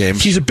football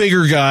games. He's a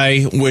bigger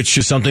guy, which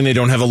is something they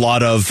don't have a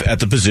lot of at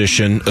the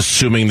position,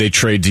 assuming they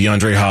trade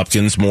DeAndre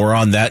Hopkins. More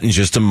on that in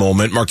just a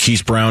moment.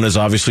 Marquise Brown is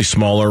obviously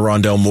smaller.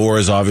 Rondell Moore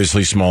is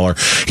obviously smaller.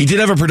 He did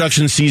have a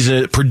productive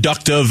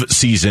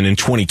season in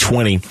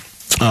 2020.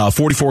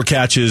 44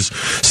 catches,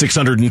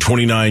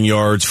 629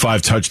 yards,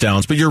 5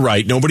 touchdowns. But you're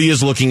right. Nobody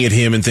is looking at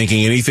him and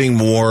thinking anything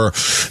more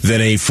than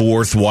a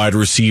 4th wide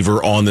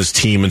receiver on this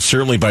team, and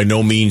certainly by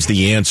no means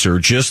the answer.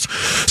 Just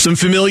some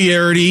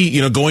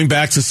familiarity, going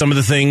back to some of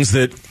the things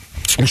that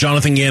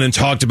Jonathan Gannon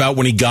talked about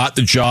when he got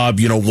the job,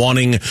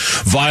 wanting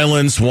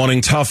violence,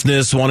 wanting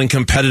toughness, wanting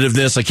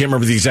competitiveness. I can't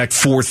remember the exact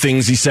 4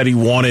 things he said he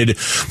wanted,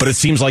 but it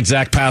seems like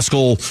Zach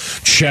Pascal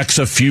checks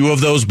a few of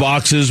those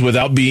boxes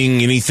without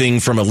being anything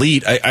from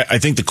elite. I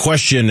think the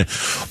question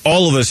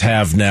all of us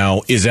have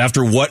now is,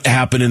 after what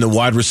happened in the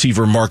wide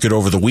receiver market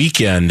over the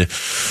weekend,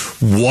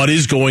 what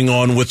is going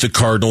on with the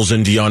Cardinals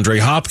and DeAndre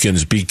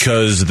Hopkins?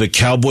 Because the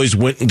Cowboys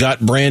went and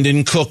got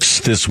Brandon Cooks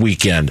this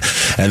weekend,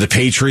 and the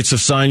Patriots have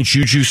signed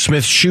Juju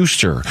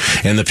Smith-Schuster,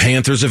 and the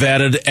Panthers have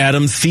added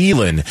Adam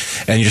Thielen,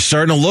 and you're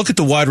starting to look at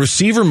the wide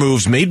receiver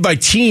moves made by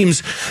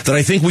teams that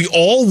I think we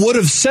all would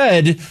have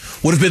said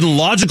would have been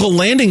logical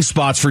landing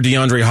spots for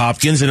DeAndre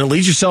Hopkins, and it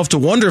leads yourself to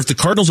wonder if the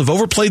Cardinals have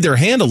overplayed their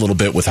hand a little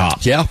bit with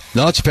Hop. Yeah,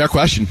 no, it's a fair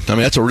question. I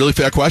mean, that's a really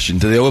fair question.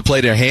 Did they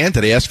overplay their hand?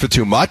 Did they ask for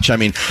too much? I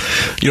mean,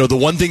 the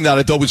one thing that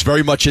I thought was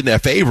very much in their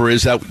favor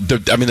is that,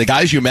 the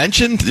guys you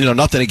mentioned,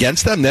 nothing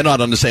against them, they're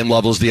not on the same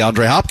level as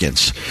DeAndre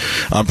Hopkins.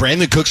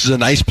 Brandon Cooks is a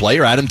nice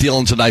player. Adam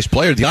Thielen's a nice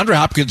player. DeAndre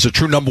Hopkins is a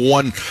true number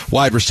 1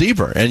 wide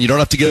receiver, and you don't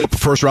have to give up a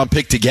first-round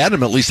pick to get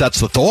him. At least that's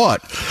the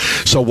thought.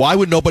 So why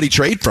would nobody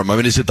trade for him? I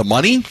mean, is it the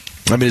money?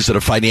 I mean, is it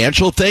a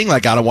financial thing?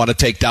 Like, I don't want to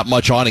take that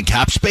much on in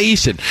cap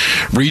space and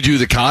redo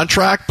the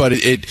contract, but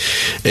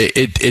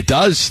it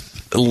does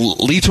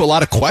lead to a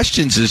lot of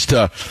questions as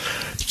to,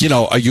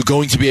 are you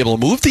going to be able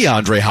to move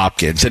DeAndre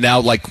Hopkins? And now,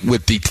 like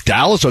with the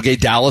Dallas,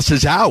 Dallas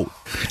is out.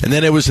 And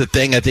then it was the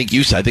thing I think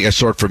you said. I think I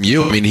saw it from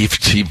you. I mean,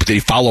 did he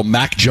follow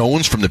Mac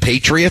Jones from the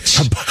Patriots?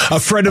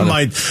 A friend of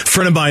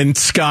mine,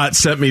 Scott,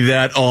 sent me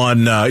that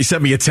on. He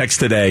sent me a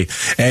text today,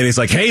 and he's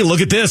like, "Hey, look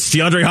at this!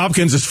 DeAndre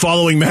Hopkins is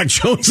following Mac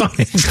Jones on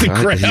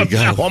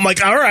Instagram." I'm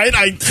like, "All right,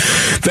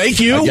 thank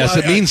you." I guess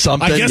it means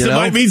something. I guess it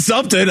might mean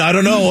something. I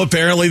don't know.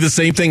 Apparently, the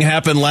same thing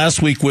happened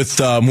last week with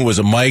who was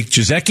it? Mike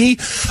Gesicki.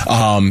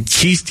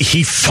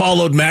 He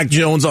followed Mac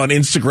Jones on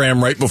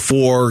Instagram right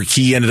before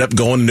he ended up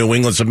going to New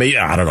England. So maybe,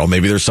 I don't know.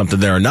 Maybe there's something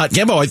there or not.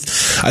 Gambo,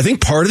 I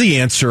think part of the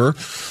answer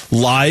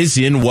lies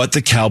in what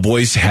the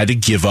Cowboys had to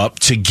give up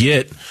to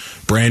get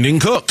Brandon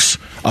Cooks.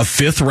 A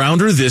 5th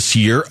rounder this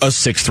year, a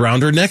 6th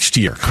rounder next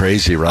year.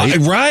 Crazy, right?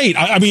 Right.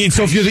 I mean,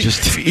 so if you're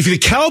the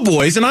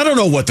Cowboys, and I don't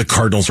know what the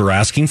Cardinals are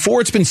asking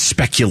for, it's been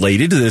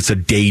speculated that it's a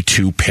day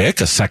 2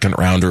 pick, a 2nd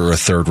rounder or a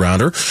 3rd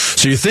rounder.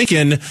 So you're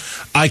thinking,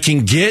 I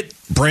can get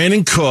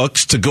Brandon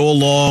Cooks to go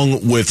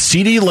along with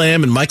CeeDee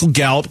Lamb and Michael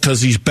Gallup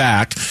because he's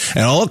back,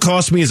 and all it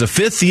costs me is a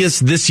 5th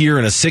this year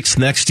and a 6th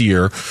next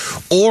year,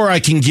 or I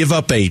can give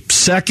up a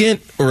 2nd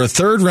or a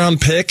 3rd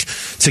round pick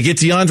to get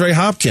DeAndre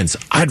Hopkins.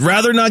 I'd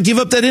rather not give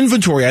up that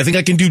inventory. I think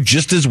I can do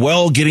just as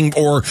well getting,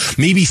 or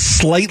maybe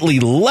slightly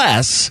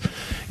less,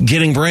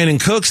 getting Brandon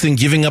Cooks than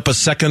giving up a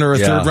 2nd or a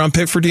 3rd round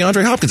pick for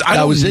DeAndre Hopkins. I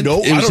don't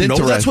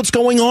know that's what's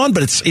going on,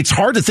 but it's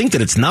hard to think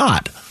that it's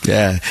not.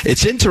 Yeah,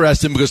 it's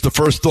interesting because the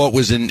first thought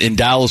was in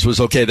Dallas was,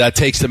 okay, that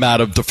takes them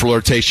out of the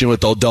flirtation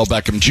with Odell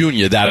Beckham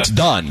Jr. That's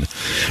done.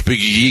 But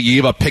you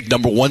give up pick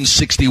number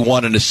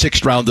 161 and a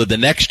 6th rounder the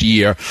next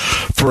year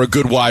for a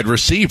good wide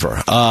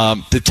receiver.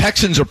 The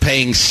Texans are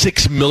paying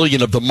 $6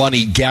 million of the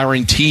money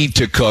guaranteed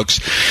to Cooks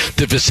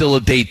to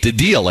facilitate the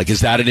deal. Like, is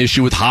that an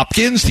issue with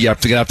Hopkins? Do you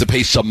have to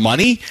pay some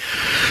money?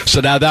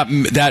 So now that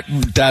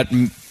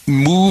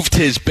moved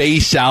his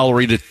base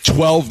salary to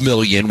 $12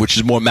 million, which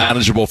is more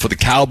manageable for the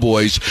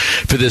Cowboys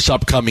for this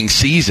upcoming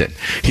season.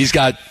 He's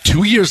got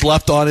 2 years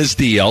left on his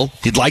deal.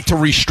 He'd like to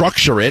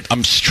restructure it.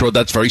 I'm sure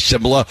that's very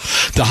similar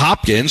to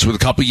Hopkins with a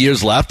couple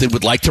years left. They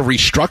would like to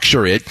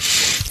restructure it.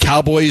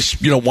 Cowboys,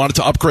 wanted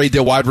to upgrade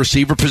their wide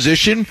receiver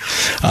position,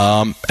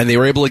 and they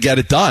were able to get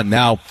it done.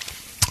 Now,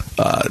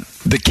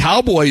 the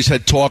Cowboys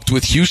had talked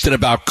with Houston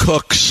about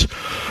Cooks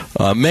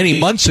many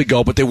months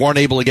ago, but they weren't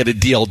able to get a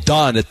deal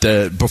done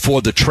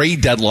before the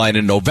trade deadline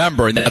in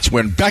November, and that's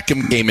when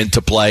Beckham came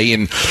into play,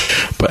 and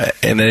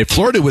they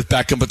flirted with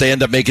Beckham, but they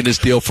ended up making this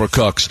deal for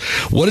Cooks.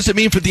 What does it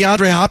mean for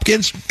DeAndre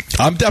Hopkins?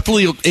 I'm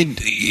definitely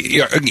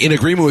in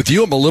agreement with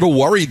you. I'm a little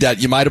worried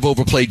that you might have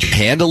overplayed your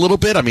hand a little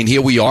bit. I mean,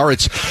 here we are.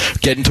 It's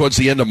getting towards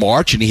the end of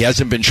March, and he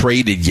hasn't been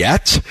traded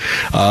yet.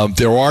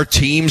 There are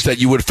teams that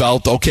you would have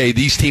felt, okay,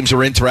 these teams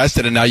are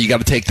interested, and now you got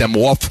to take them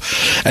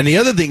off. And the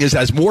other thing is,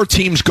 as more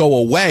teams go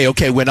away,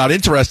 okay, we're not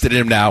interested in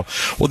him now,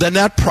 well, then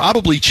that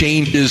probably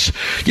changes.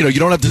 You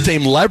don't have the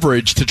same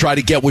leverage to try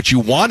to get what you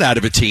want out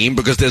of a team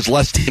because there's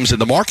less teams in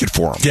the market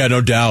for him. Yeah,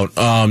 no doubt.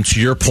 To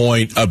your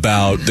point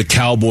about the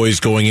Cowboys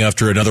going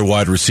after another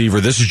wide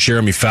receiver, this is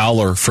Jeremy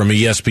Fowler from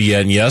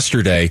ESPN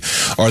yesterday.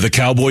 Are the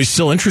Cowboys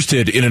still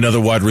interested in another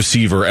wide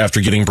receiver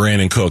after getting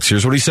Brandon Cooks?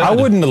 Here's what he said. I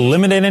wouldn't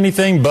eliminate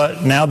anything,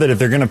 but now that if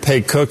they're going to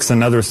pay Cooks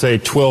another, say,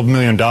 $12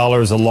 million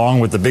along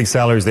with the big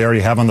salaries they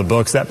already have on the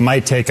books, that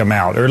might take them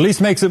out, or at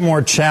least makes it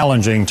more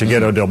challenging to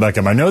get Odell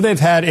Beckham. I know they've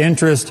had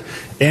interest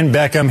in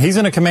Beckham. He's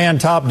going to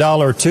command top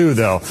dollar too,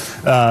 though.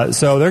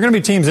 So there are going to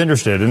be teams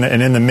interested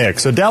and in the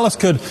mix. So Dallas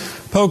could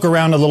poke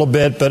around a little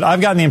bit, but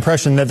I've gotten the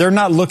impression that they're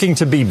not looking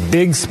to be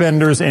big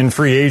spenders in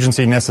free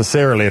agency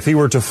necessarily. If he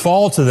were to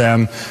fall to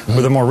them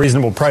with a more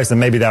reasonable price, then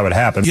maybe that would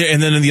happen. Yeah,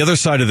 and then on the other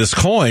side of this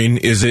coin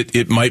is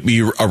it might be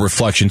a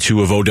reflection,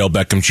 too, of Odell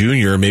Beckham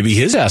Jr. Maybe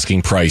his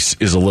asking price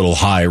is a little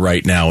high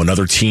right now, and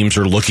other teams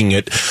are looking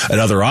at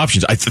other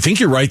options. I think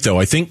you're right, though.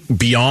 I think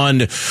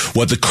beyond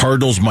what the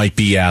Cardinals might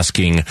be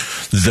asking,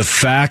 the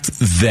fact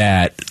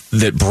that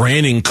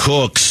Brandon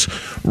Cooks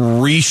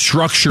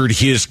restructured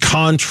his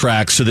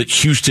contract so that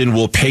Houston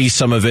will pay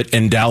some of it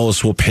and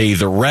Dallas will pay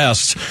the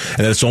rest,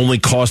 and it's only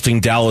costing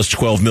Dallas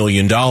 $12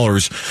 million,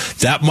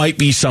 that might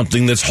be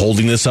something that's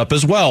holding this up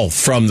as well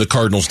from the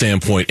Cardinal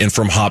standpoint and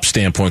from Hop's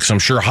standpoint, because I'm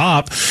sure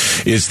Hop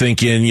is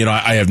thinking,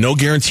 I have no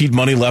guaranteed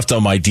money left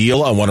on my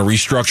deal. I want to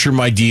restructure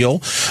my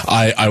deal.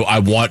 I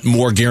want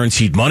more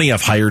guaranteed money.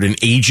 I've hired an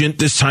agent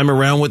this time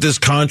around with this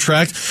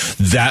contract.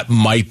 That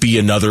might be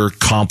another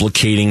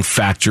complicating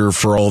factor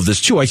for all of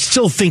this, too. I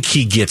still think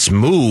he gets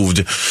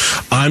moved.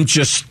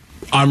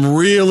 I'm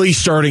really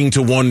starting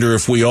to wonder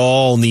if we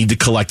all need to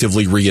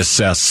collectively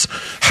reassess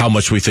how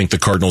much we think the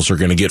Cardinals are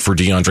going to get for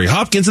DeAndre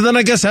Hopkins, and then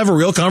I guess have a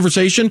real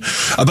conversation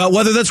about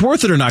whether that's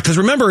worth it or not. Because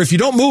remember, if you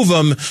don't move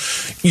him,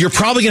 you're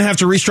probably going to have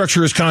to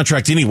restructure his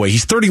contract anyway.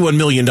 He's $31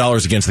 million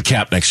against the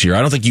cap next year.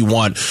 I don't think you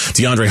want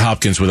DeAndre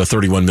Hopkins with a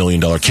 $31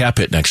 million cap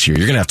hit next year.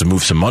 You're going to have to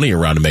move some money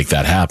around to make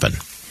that happen.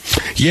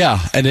 Yeah,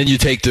 and then you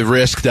take the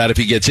risk that if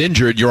he gets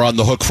injured, you're on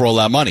the hook for all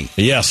that money.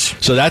 Yes.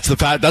 So that's the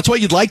fact. That's why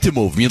you'd like to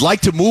move him. You'd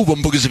like to move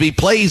him because if he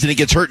plays and he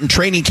gets hurt in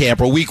training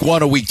camp or week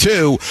 1 or week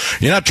 2,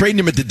 you're not trading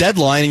him at the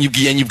deadline, and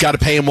you've got to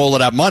pay him all of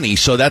that money.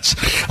 So that's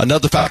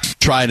another factor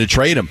trying to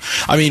trade him.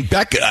 I mean,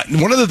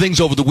 one of the things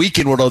over the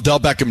weekend with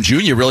Odell Beckham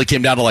Jr. really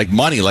came down to like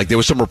money. Like there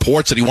were some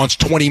reports that he wants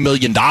 $20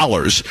 million,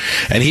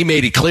 and he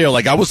made it clear,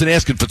 like I wasn't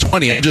asking for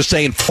 20. I'm just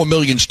saying $4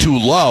 million's too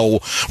low,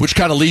 which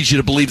kind of leads you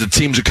to believe that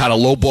teams are kind of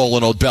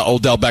lowballing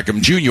Odell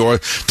Beckham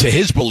Jr. to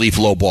his belief,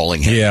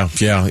 lowballing him.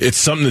 Yeah. It's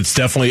something that's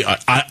definitely,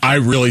 I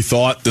really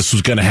thought this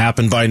was going to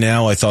happen by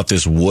now. I thought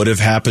this would have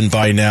happened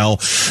by now.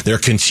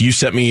 You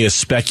sent me a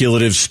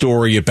speculative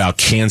story about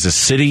Kansas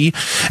City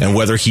and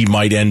whether he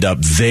might end up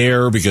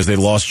there because they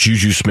lost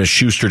Juju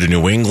Smith-Schuster to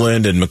New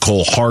England and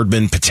McCole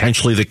Hardman,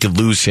 potentially they could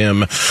lose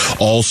him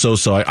also.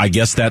 So I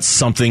guess that's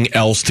something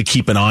else to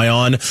keep an eye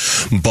on.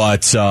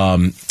 But I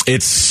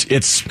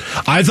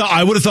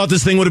would have thought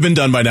this thing would have been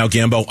done by now,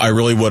 Gambo. I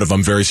really would have.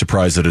 I'm very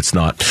surprised that it's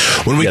not.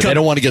 They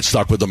don't want to get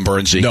stuck with them,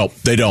 Bernsey. No,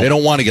 they don't. They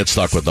don't want to get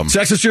stuck with them.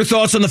 Text us your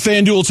thoughts on the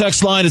FanDuel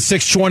text line at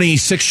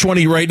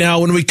 620 right now.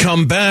 When we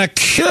come back,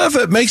 if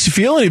it makes you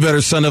feel any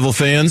better, Sun Devil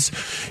fans,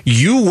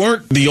 you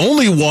weren't the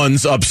only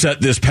ones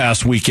upset this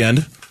past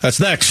weekend.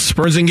 That's next.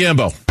 Burns and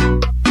Gambo.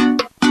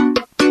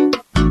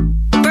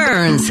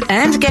 Burns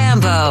and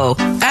Gambo.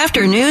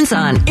 Afternoons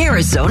on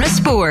Arizona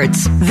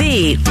Sports,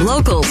 the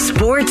local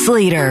sports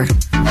leader.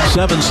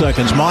 7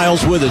 seconds.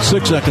 Miles with it.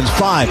 6 seconds.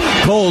 5.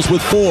 Coles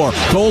with 4.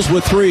 Coles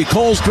with 3.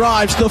 Coles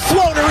drives. The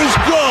floater is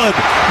good.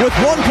 With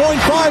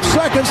 1.5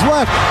 seconds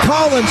left.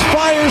 Collins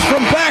fires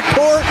from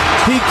backcourt.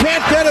 He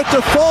can't get it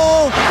to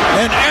fall.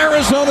 And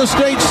Arizona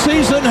State's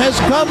season has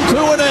come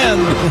to an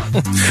end.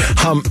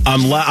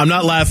 I'm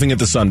not laughing at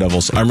the Sun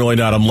Devils. I'm really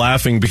not. I'm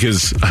laughing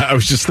because I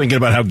was just thinking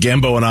about how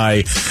Gambo and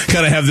I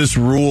kind of have this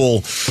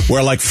rule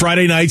where like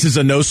Friday nights is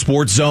a no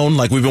sports zone.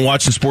 Like we've been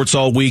watching sports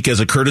all week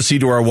as a courtesy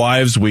to our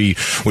wives. We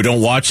We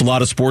don't watch a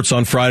lot of sports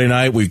on Friday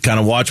night. We kind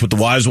of watch what the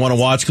wives want to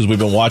watch because we've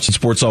been watching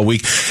sports all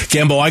week.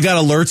 Gambo, I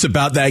got alerts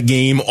about that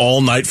game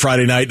all night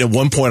Friday night. At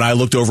one point, I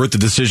looked over at the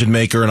decision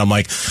maker and I'm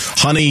like,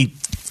 honey,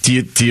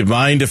 do you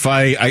mind if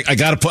I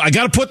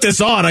gotta put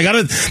this on?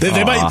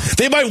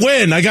 They might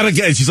win. I gotta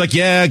get. She's like,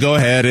 yeah, go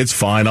ahead. It's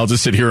fine. I'll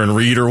just sit here and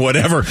read or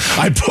whatever.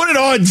 I put it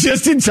on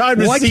just in time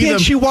to see them. Why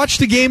can't she watch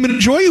the game and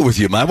enjoy it with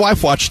you? My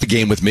wife watched the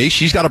game with me.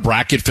 She's got a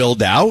bracket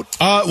filled out.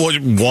 Well,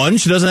 one,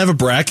 she doesn't have a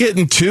bracket,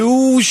 and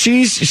two,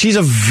 she's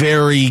a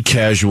very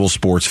casual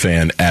sports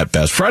fan at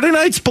best. Friday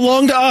nights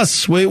belong to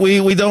us. We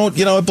don't,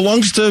 it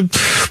belongs to.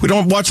 We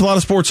don't watch a lot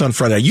of sports on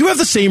Friday. You have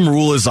the same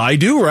rule as I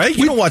do, right?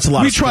 You don't watch a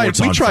lot of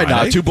sports on Friday. We try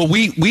not to. But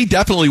we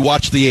definitely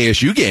watched the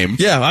ASU game.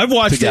 Yeah, I've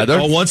watched together. It.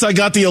 Well, once I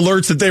got the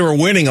alerts that they were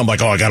winning, I'm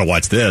like, I got to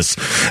watch this.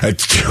 I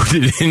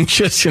tuned it in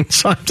just in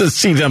time to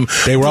see them.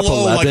 They were up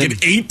 11. Like an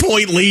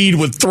 8-point lead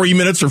with 3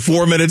 minutes or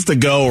 4 minutes to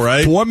go,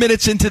 right? 4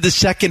 minutes into the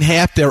second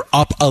half, they're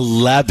up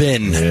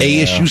 11. Yeah.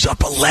 ASU's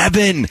up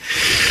 11.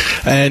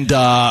 And,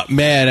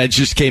 man, it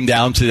just came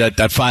down to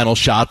that final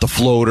shot, the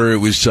floater. It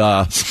was,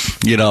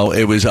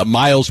 it was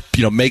Miles,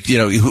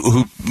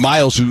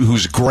 Miles,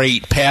 who's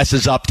great,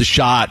 passes up the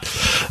shot,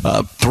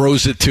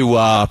 throws it to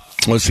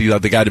what's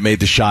the guy that made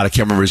the shot? I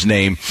can't remember his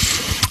name.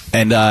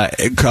 And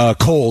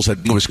Coles, I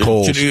think it was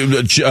Coles.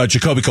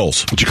 Jacoby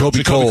Coles.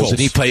 Jacoby Coles. And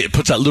he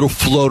puts that little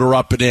floater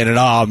up and in. And,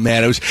 oh,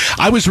 man,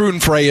 I was rooting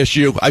for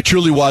ASU. I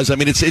truly was. I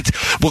mean,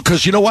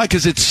 because you know why?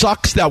 Because it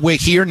sucks that we're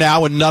here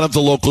now and none of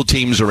the local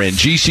teams are in.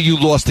 GCU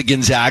lost to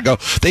Gonzaga.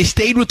 They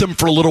stayed with them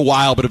for a little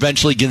while, but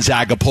eventually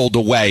Gonzaga pulled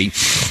away.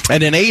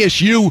 And in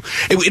ASU,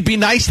 it'd be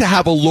nice to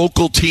have a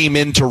local team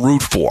in to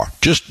root for.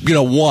 Just,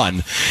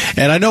 one.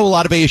 And I know a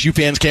lot of ASU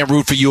fans can't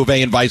root for U of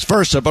A and vice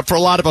versa, but for a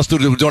lot of us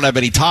who don't have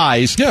any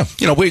ties, yeah.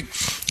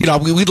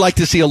 We'd like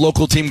to see a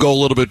local team go a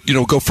little bit,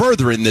 go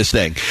further in this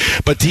thing.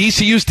 But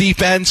TCU's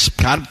defense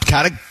kind of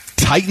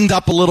tightened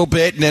up a little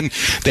bit, and then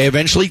they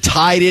eventually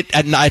tied it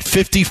at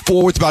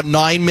 54 with about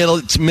 9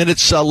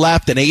 minutes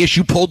left, and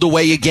ASU pulled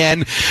away again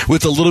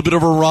with a little bit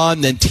of a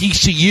run. Then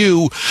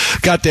TCU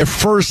got their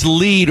first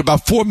lead,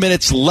 about 4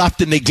 minutes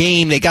left in the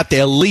game. They got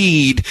their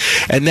lead,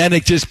 and then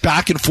it just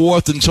back and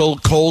forth until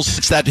Coles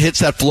hits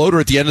that floater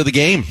at the end of the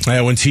game.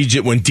 Yeah, when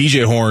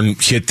DJ Horn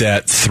hit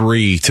that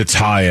three to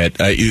tie it,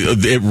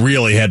 it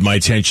really had my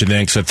attention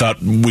then because I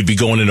thought we'd be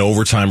going into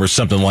overtime or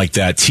something like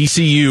that.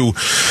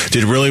 TCU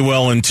did really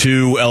well in two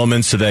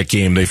elements to that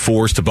game. They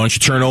forced a bunch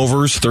of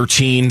turnovers,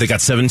 13. They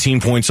got 17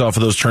 points off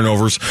of those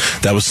turnovers.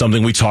 That was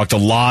something we talked a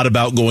lot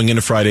about going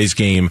into Friday's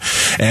game.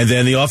 And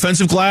then the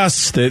offensive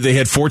glass, they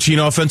had 14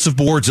 offensive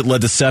boards. It led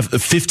to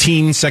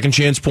 15 second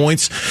chance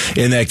points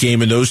in that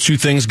game, and those two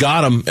things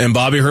got them. And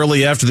Bobby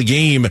Hurley, after the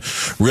game,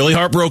 really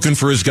heartbroken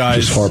for his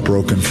guys. Just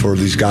heartbroken for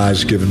these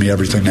guys giving me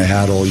everything they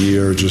had all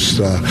year.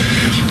 Just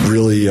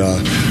really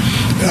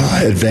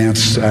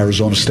advanced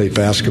Arizona State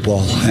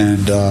basketball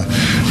and,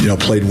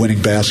 played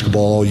winning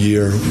basketball all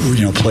year,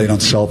 played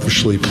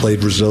unselfishly,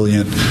 played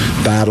resilient,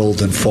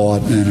 battled and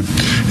fought, and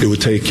it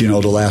would take,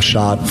 the last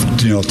shot,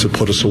 to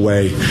put us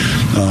away.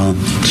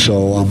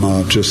 So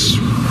I'm just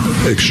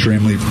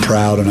extremely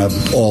proud and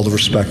have all the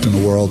respect in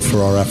the world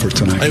for our effort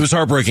tonight. It was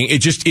heartbreaking.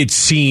 It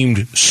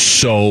seemed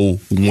so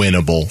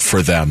winnable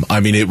for them. I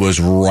mean, it was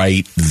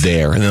right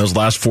there. And those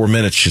last 4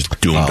 minutes just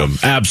doomed them.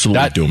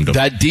 Absolutely doomed them.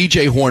 That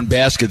DJ Horn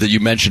basket that you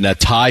mentioned that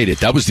tied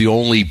it, that was the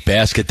only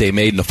basket they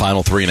made in the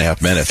final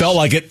 3.5 minutes. Felt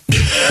like it.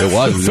 It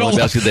was the only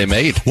basket they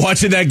made.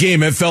 Watching that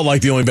game, it felt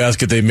like the only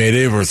basket they made.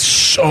 They were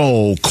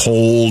so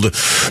cold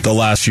the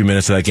last few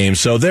minutes of that game.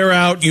 So they're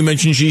out. You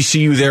mentioned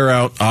GCU, they're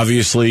out.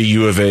 Obviously,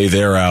 U of A,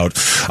 they're out.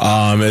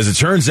 As it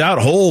turns out,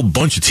 a whole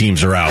bunch of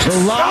teams are out. The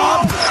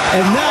lob,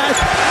 and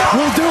that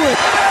will do it.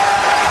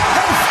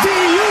 Do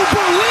you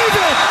believe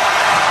it?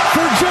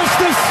 For just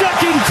the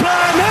second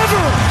time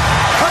ever,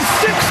 a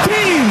 16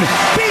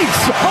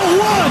 beats a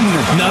 1.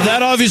 Now,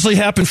 that obviously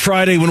happened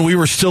Friday when we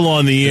were still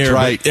on the air. That's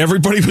right.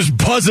 Everybody was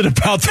buzzing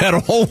about that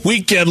whole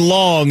weekend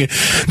long,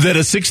 that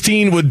a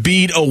 16 would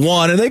beat a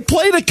 1. And they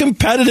played a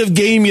competitive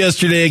game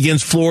yesterday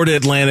against Florida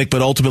Atlantic,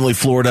 but ultimately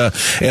Florida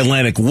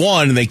Atlantic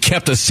won, and they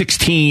kept a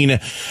 16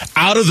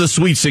 out of the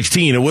Sweet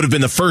 16. It would have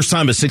been the first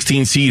time a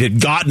 16 seed had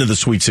gotten to the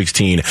Sweet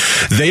 16.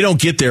 They don't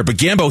get there. But,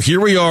 Gambo,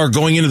 here we are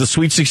going into the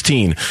Sweet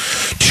 16.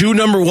 2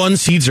 number 1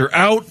 seeds are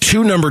out.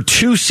 2 number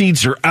 2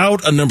 seeds are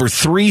out. A number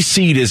 3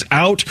 seed is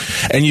out.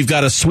 And you've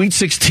got a Sweet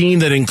 16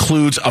 that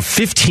includes a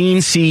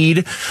 15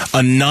 seed,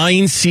 a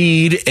 9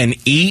 seed, an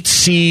 8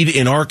 seed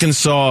in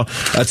Arkansas,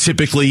 a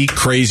typically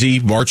crazy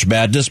March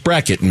Madness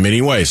bracket in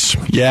many ways.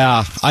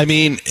 Yeah, I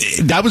mean,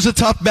 that was a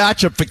tough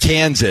matchup for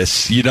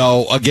Kansas,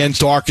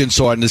 against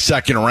Arkansas in the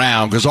second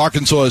round, because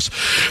Arkansas is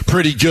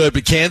pretty good,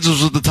 but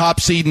Kansas was the top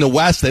seed in the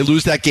West. They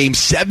lose that game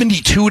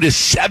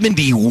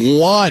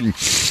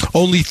 72-71.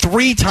 Only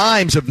 3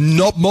 times have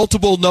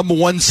multiple number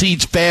 1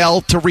 seeds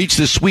failed to reach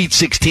the Sweet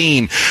 16.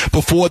 16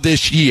 before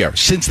this year.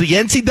 Since the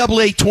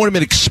NCAA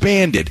tournament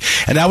expanded,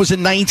 and that was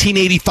in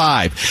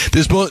 1985,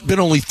 there's been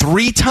only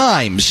 3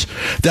 times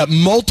that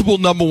multiple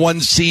number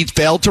 1 seeds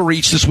failed to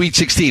reach the Sweet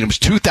 16. It was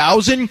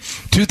 2000,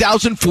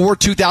 2004,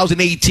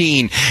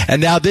 2018,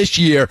 and now this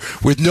year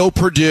with no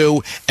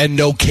Purdue and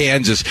no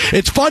Kansas.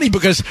 It's funny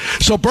because,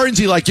 so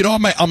Bernsey, like, you know,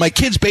 on my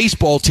kids'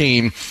 baseball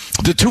team,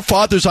 the 2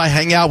 fathers I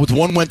hang out with,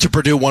 one went to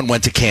Purdue, one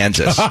went to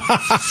Kansas.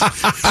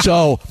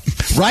 So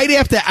right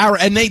after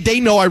and they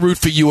know I root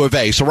for U of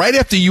A. So right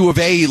after U of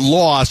A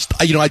lost,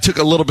 you know, I took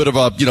a little bit of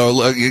a, you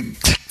know,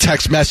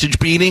 text message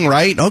beating,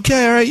 right?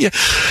 Okay, all right, yeah.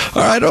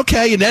 All right,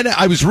 okay. And then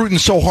I was rooting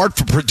so hard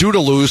for Purdue to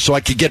lose so I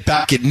could get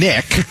back at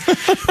Nick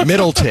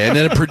Middleton,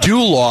 and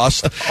Purdue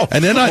lost.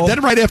 And then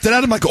right after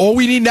that, I'm like, all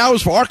we need now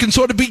is for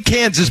Arkansas to beat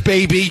Kansas,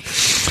 baby.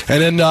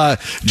 And then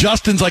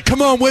Justin's like,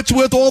 come on, what's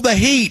with all the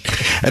heat?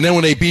 And then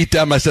when they beat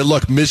them, I said,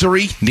 look,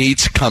 misery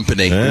needs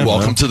company. Yeah,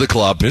 welcome to the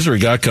club. Misery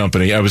got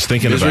company. I was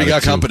thinking misery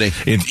about got company.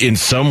 In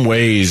some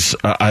ways,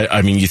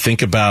 I mean, you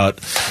think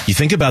about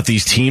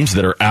these teams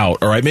that are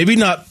out. All right, maybe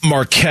not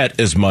Marquette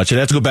as much. I'd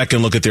have to go back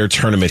and look at their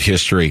tournament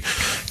history.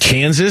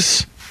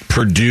 Kansas,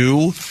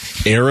 Purdue,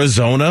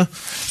 Arizona,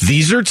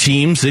 these are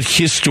teams that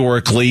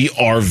historically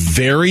are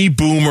very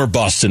boom or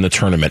bust in the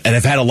tournament and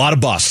have had a lot of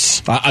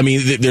busts. I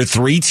mean, they're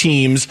 3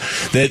 teams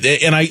that,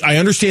 and I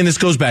understand this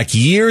goes back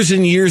years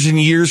and years and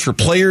years for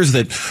players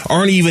that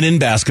aren't even in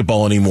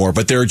basketball anymore,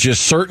 but there are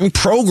just certain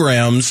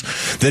programs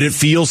that it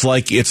feels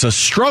like it's a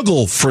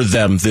struggle for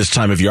them this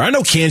time of year. I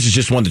know Kansas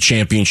just won the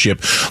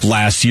championship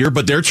last year,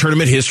 but their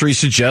tournament history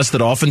suggests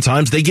that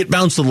oftentimes they get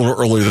bounced a little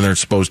earlier than they're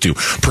supposed to.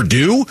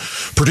 Purdue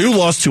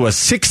lost to a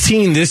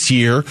 16 this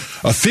year,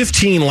 a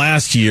 15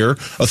 last year,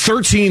 a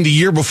 13 the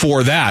year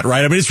before that,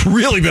 right? I mean, it's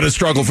really been a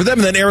struggle for them.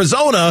 And then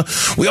Arizona,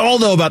 we all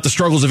know about the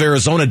struggles of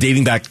Arizona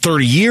dating back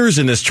 30 years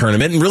in this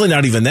tournament, and really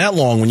not even that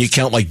long when you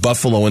count like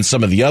Buffalo and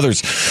some of the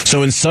others.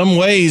 So in some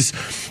ways,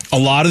 a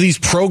lot of these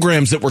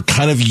programs that we're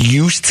kind of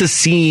used to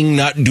seeing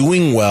not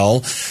doing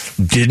well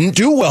didn't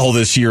do well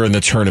this year in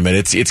the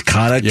tournament. It's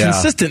kind of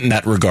consistent in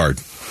that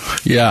regard.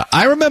 Yeah,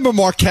 I remember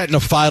Marquette in the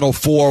Final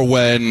Four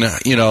when,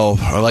 you know,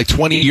 like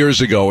 20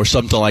 years ago or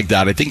something like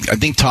that. I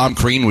think Tom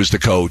Crean was the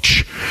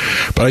coach.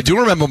 But I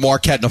do remember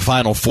Marquette in the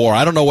Final Four.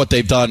 I don't know what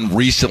they've done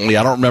recently.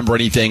 I don't remember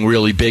anything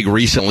really big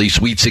recently,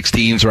 Sweet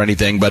 16s or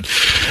anything. But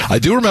I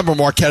do remember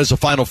Marquette as a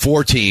Final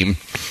Four team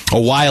a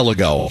while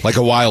ago.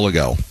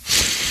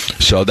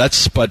 So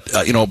that's, but,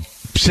 you know,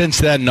 since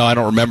then, no, I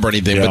don't remember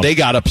anything. Yeah. But they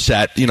got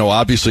upset. You know,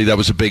 obviously that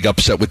was a big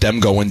upset with them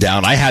going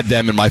down. I had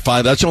them in my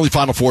final. That's the only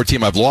Final Four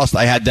team I've lost.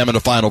 I had them in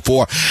the Final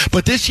Four.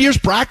 But this year's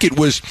bracket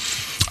was,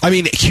 I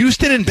mean,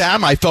 Houston and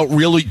Bama I felt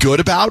really good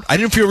about. I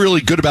didn't feel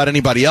really good about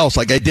anybody else.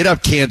 Like, I did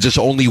have Kansas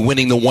only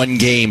winning the 1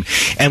 game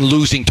and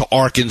losing to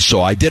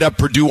Arkansas. I did have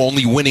Purdue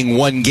only winning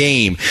 1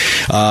 game.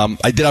 I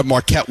did have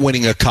Marquette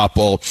winning a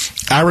couple.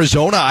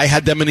 Arizona, I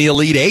had them in the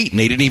Elite 8, and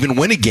they didn't even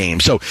win a game.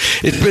 So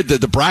it's been,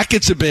 the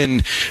brackets have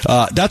been,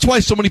 that's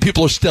why so many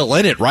people are still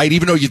in it, right?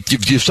 Even though you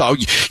saw,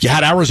 you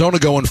had Arizona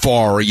going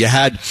far, or you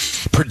had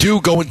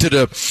Purdue going to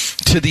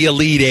the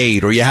Elite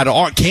 8, or you had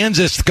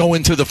Kansas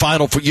going to the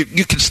Final Four. You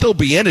can still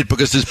be in it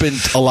because there's been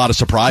a lot of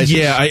surprises.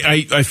 Yeah,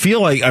 I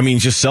feel like, I mean,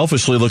 just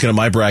selfishly looking at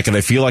my bracket,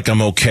 I feel like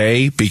I'm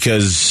okay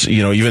because,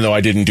 you know, even though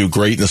I didn't do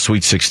great in the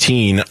Sweet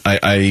 16,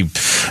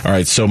 all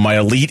right, so my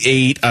Elite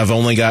 8, I've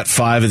only got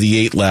 5 of the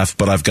 8 left,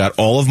 but I've got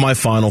all of my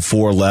Final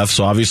Four left,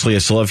 so obviously I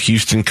still have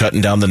Houston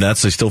cutting down the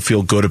nets. I still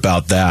feel good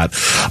about that.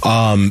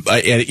 And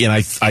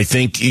I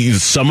think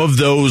some of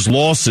those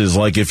losses,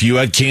 like if you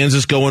had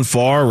Kansas going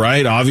far,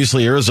 right,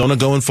 obviously Arizona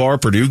going far,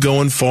 Purdue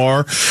going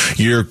far,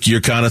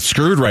 you're kind of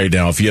screwed right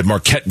now. If you had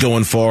Marquette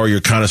going far,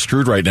 you're kind of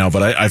screwed right now.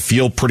 But I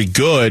feel pretty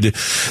good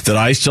that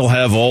I still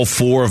have all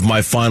 4 of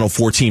my Final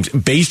Four teams.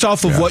 Based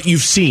off of what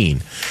you've seen,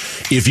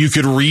 if you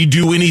could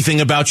redo anything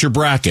about your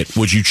bracket,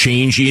 would you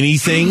change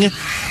anything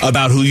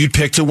about who you'd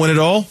pick to win it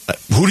all?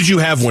 Who did you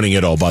have winning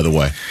it all, by the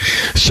way?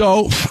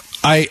 So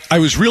I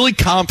was really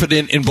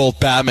confident in both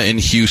Bama and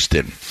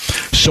Houston.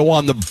 So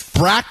on the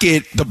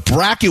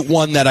bracket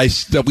one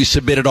that we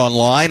submitted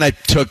online, I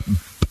took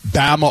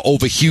Bama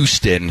over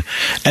Houston,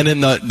 and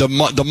in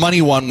the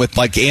money one with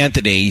like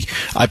Anthony,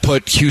 I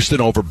put Houston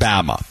over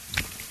Bama.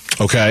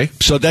 Okay.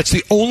 So that's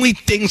the only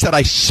things that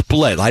I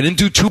split. I didn't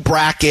do 2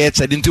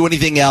 brackets. I didn't do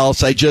anything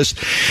else. I just,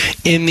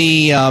 in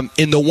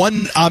the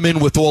one I'm in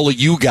with all of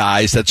you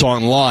guys that's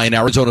online,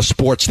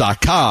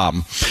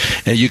 ArizonaSports.com,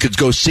 and you could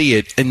go see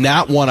it. In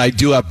that one, I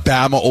do have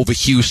Bama over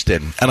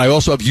Houston, and I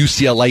also have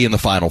UCLA in the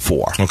Final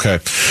Four. Okay.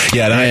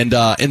 Yeah. And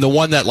in the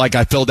one that like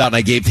I filled out and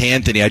I gave to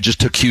Anthony, I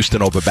just took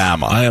Houston over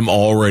Bama. I am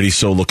already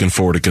so looking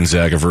forward to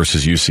Gonzaga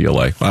versus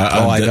UCLA.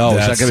 I know.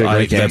 Is that going to be a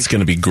great game? That's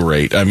going to be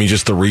great. I mean,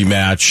 just the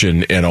rematch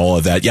and all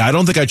of that. Yeah, I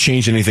don't think I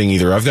changed anything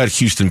either. I've got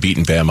Houston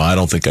beating Bama. I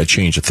don't think I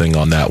changed a thing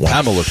on that one.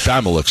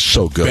 Bama looks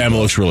so good. Bama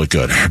looks really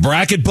good.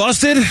 Bracket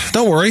busted?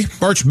 Don't worry.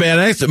 March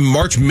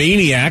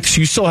Maniacs,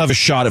 you still have a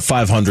shot at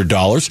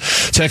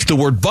 $500. Text the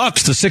word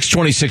Bucks to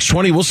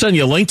 620-620. We'll send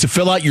you a link to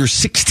fill out your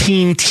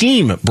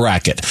 16-team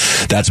bracket.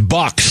 That's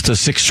Bucks to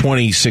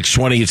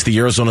 620-620. It's the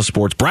Arizona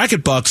Sports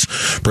Bracket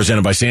Bucks,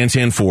 presented by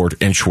Santan Ford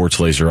and Schwartz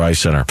Laser Eye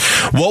Center.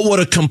 What would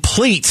a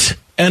complete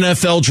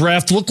NFL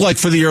draft look like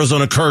for the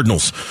Arizona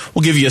Cardinals?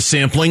 We'll give you a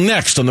sampling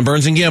next on the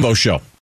Burns and Gambo Show.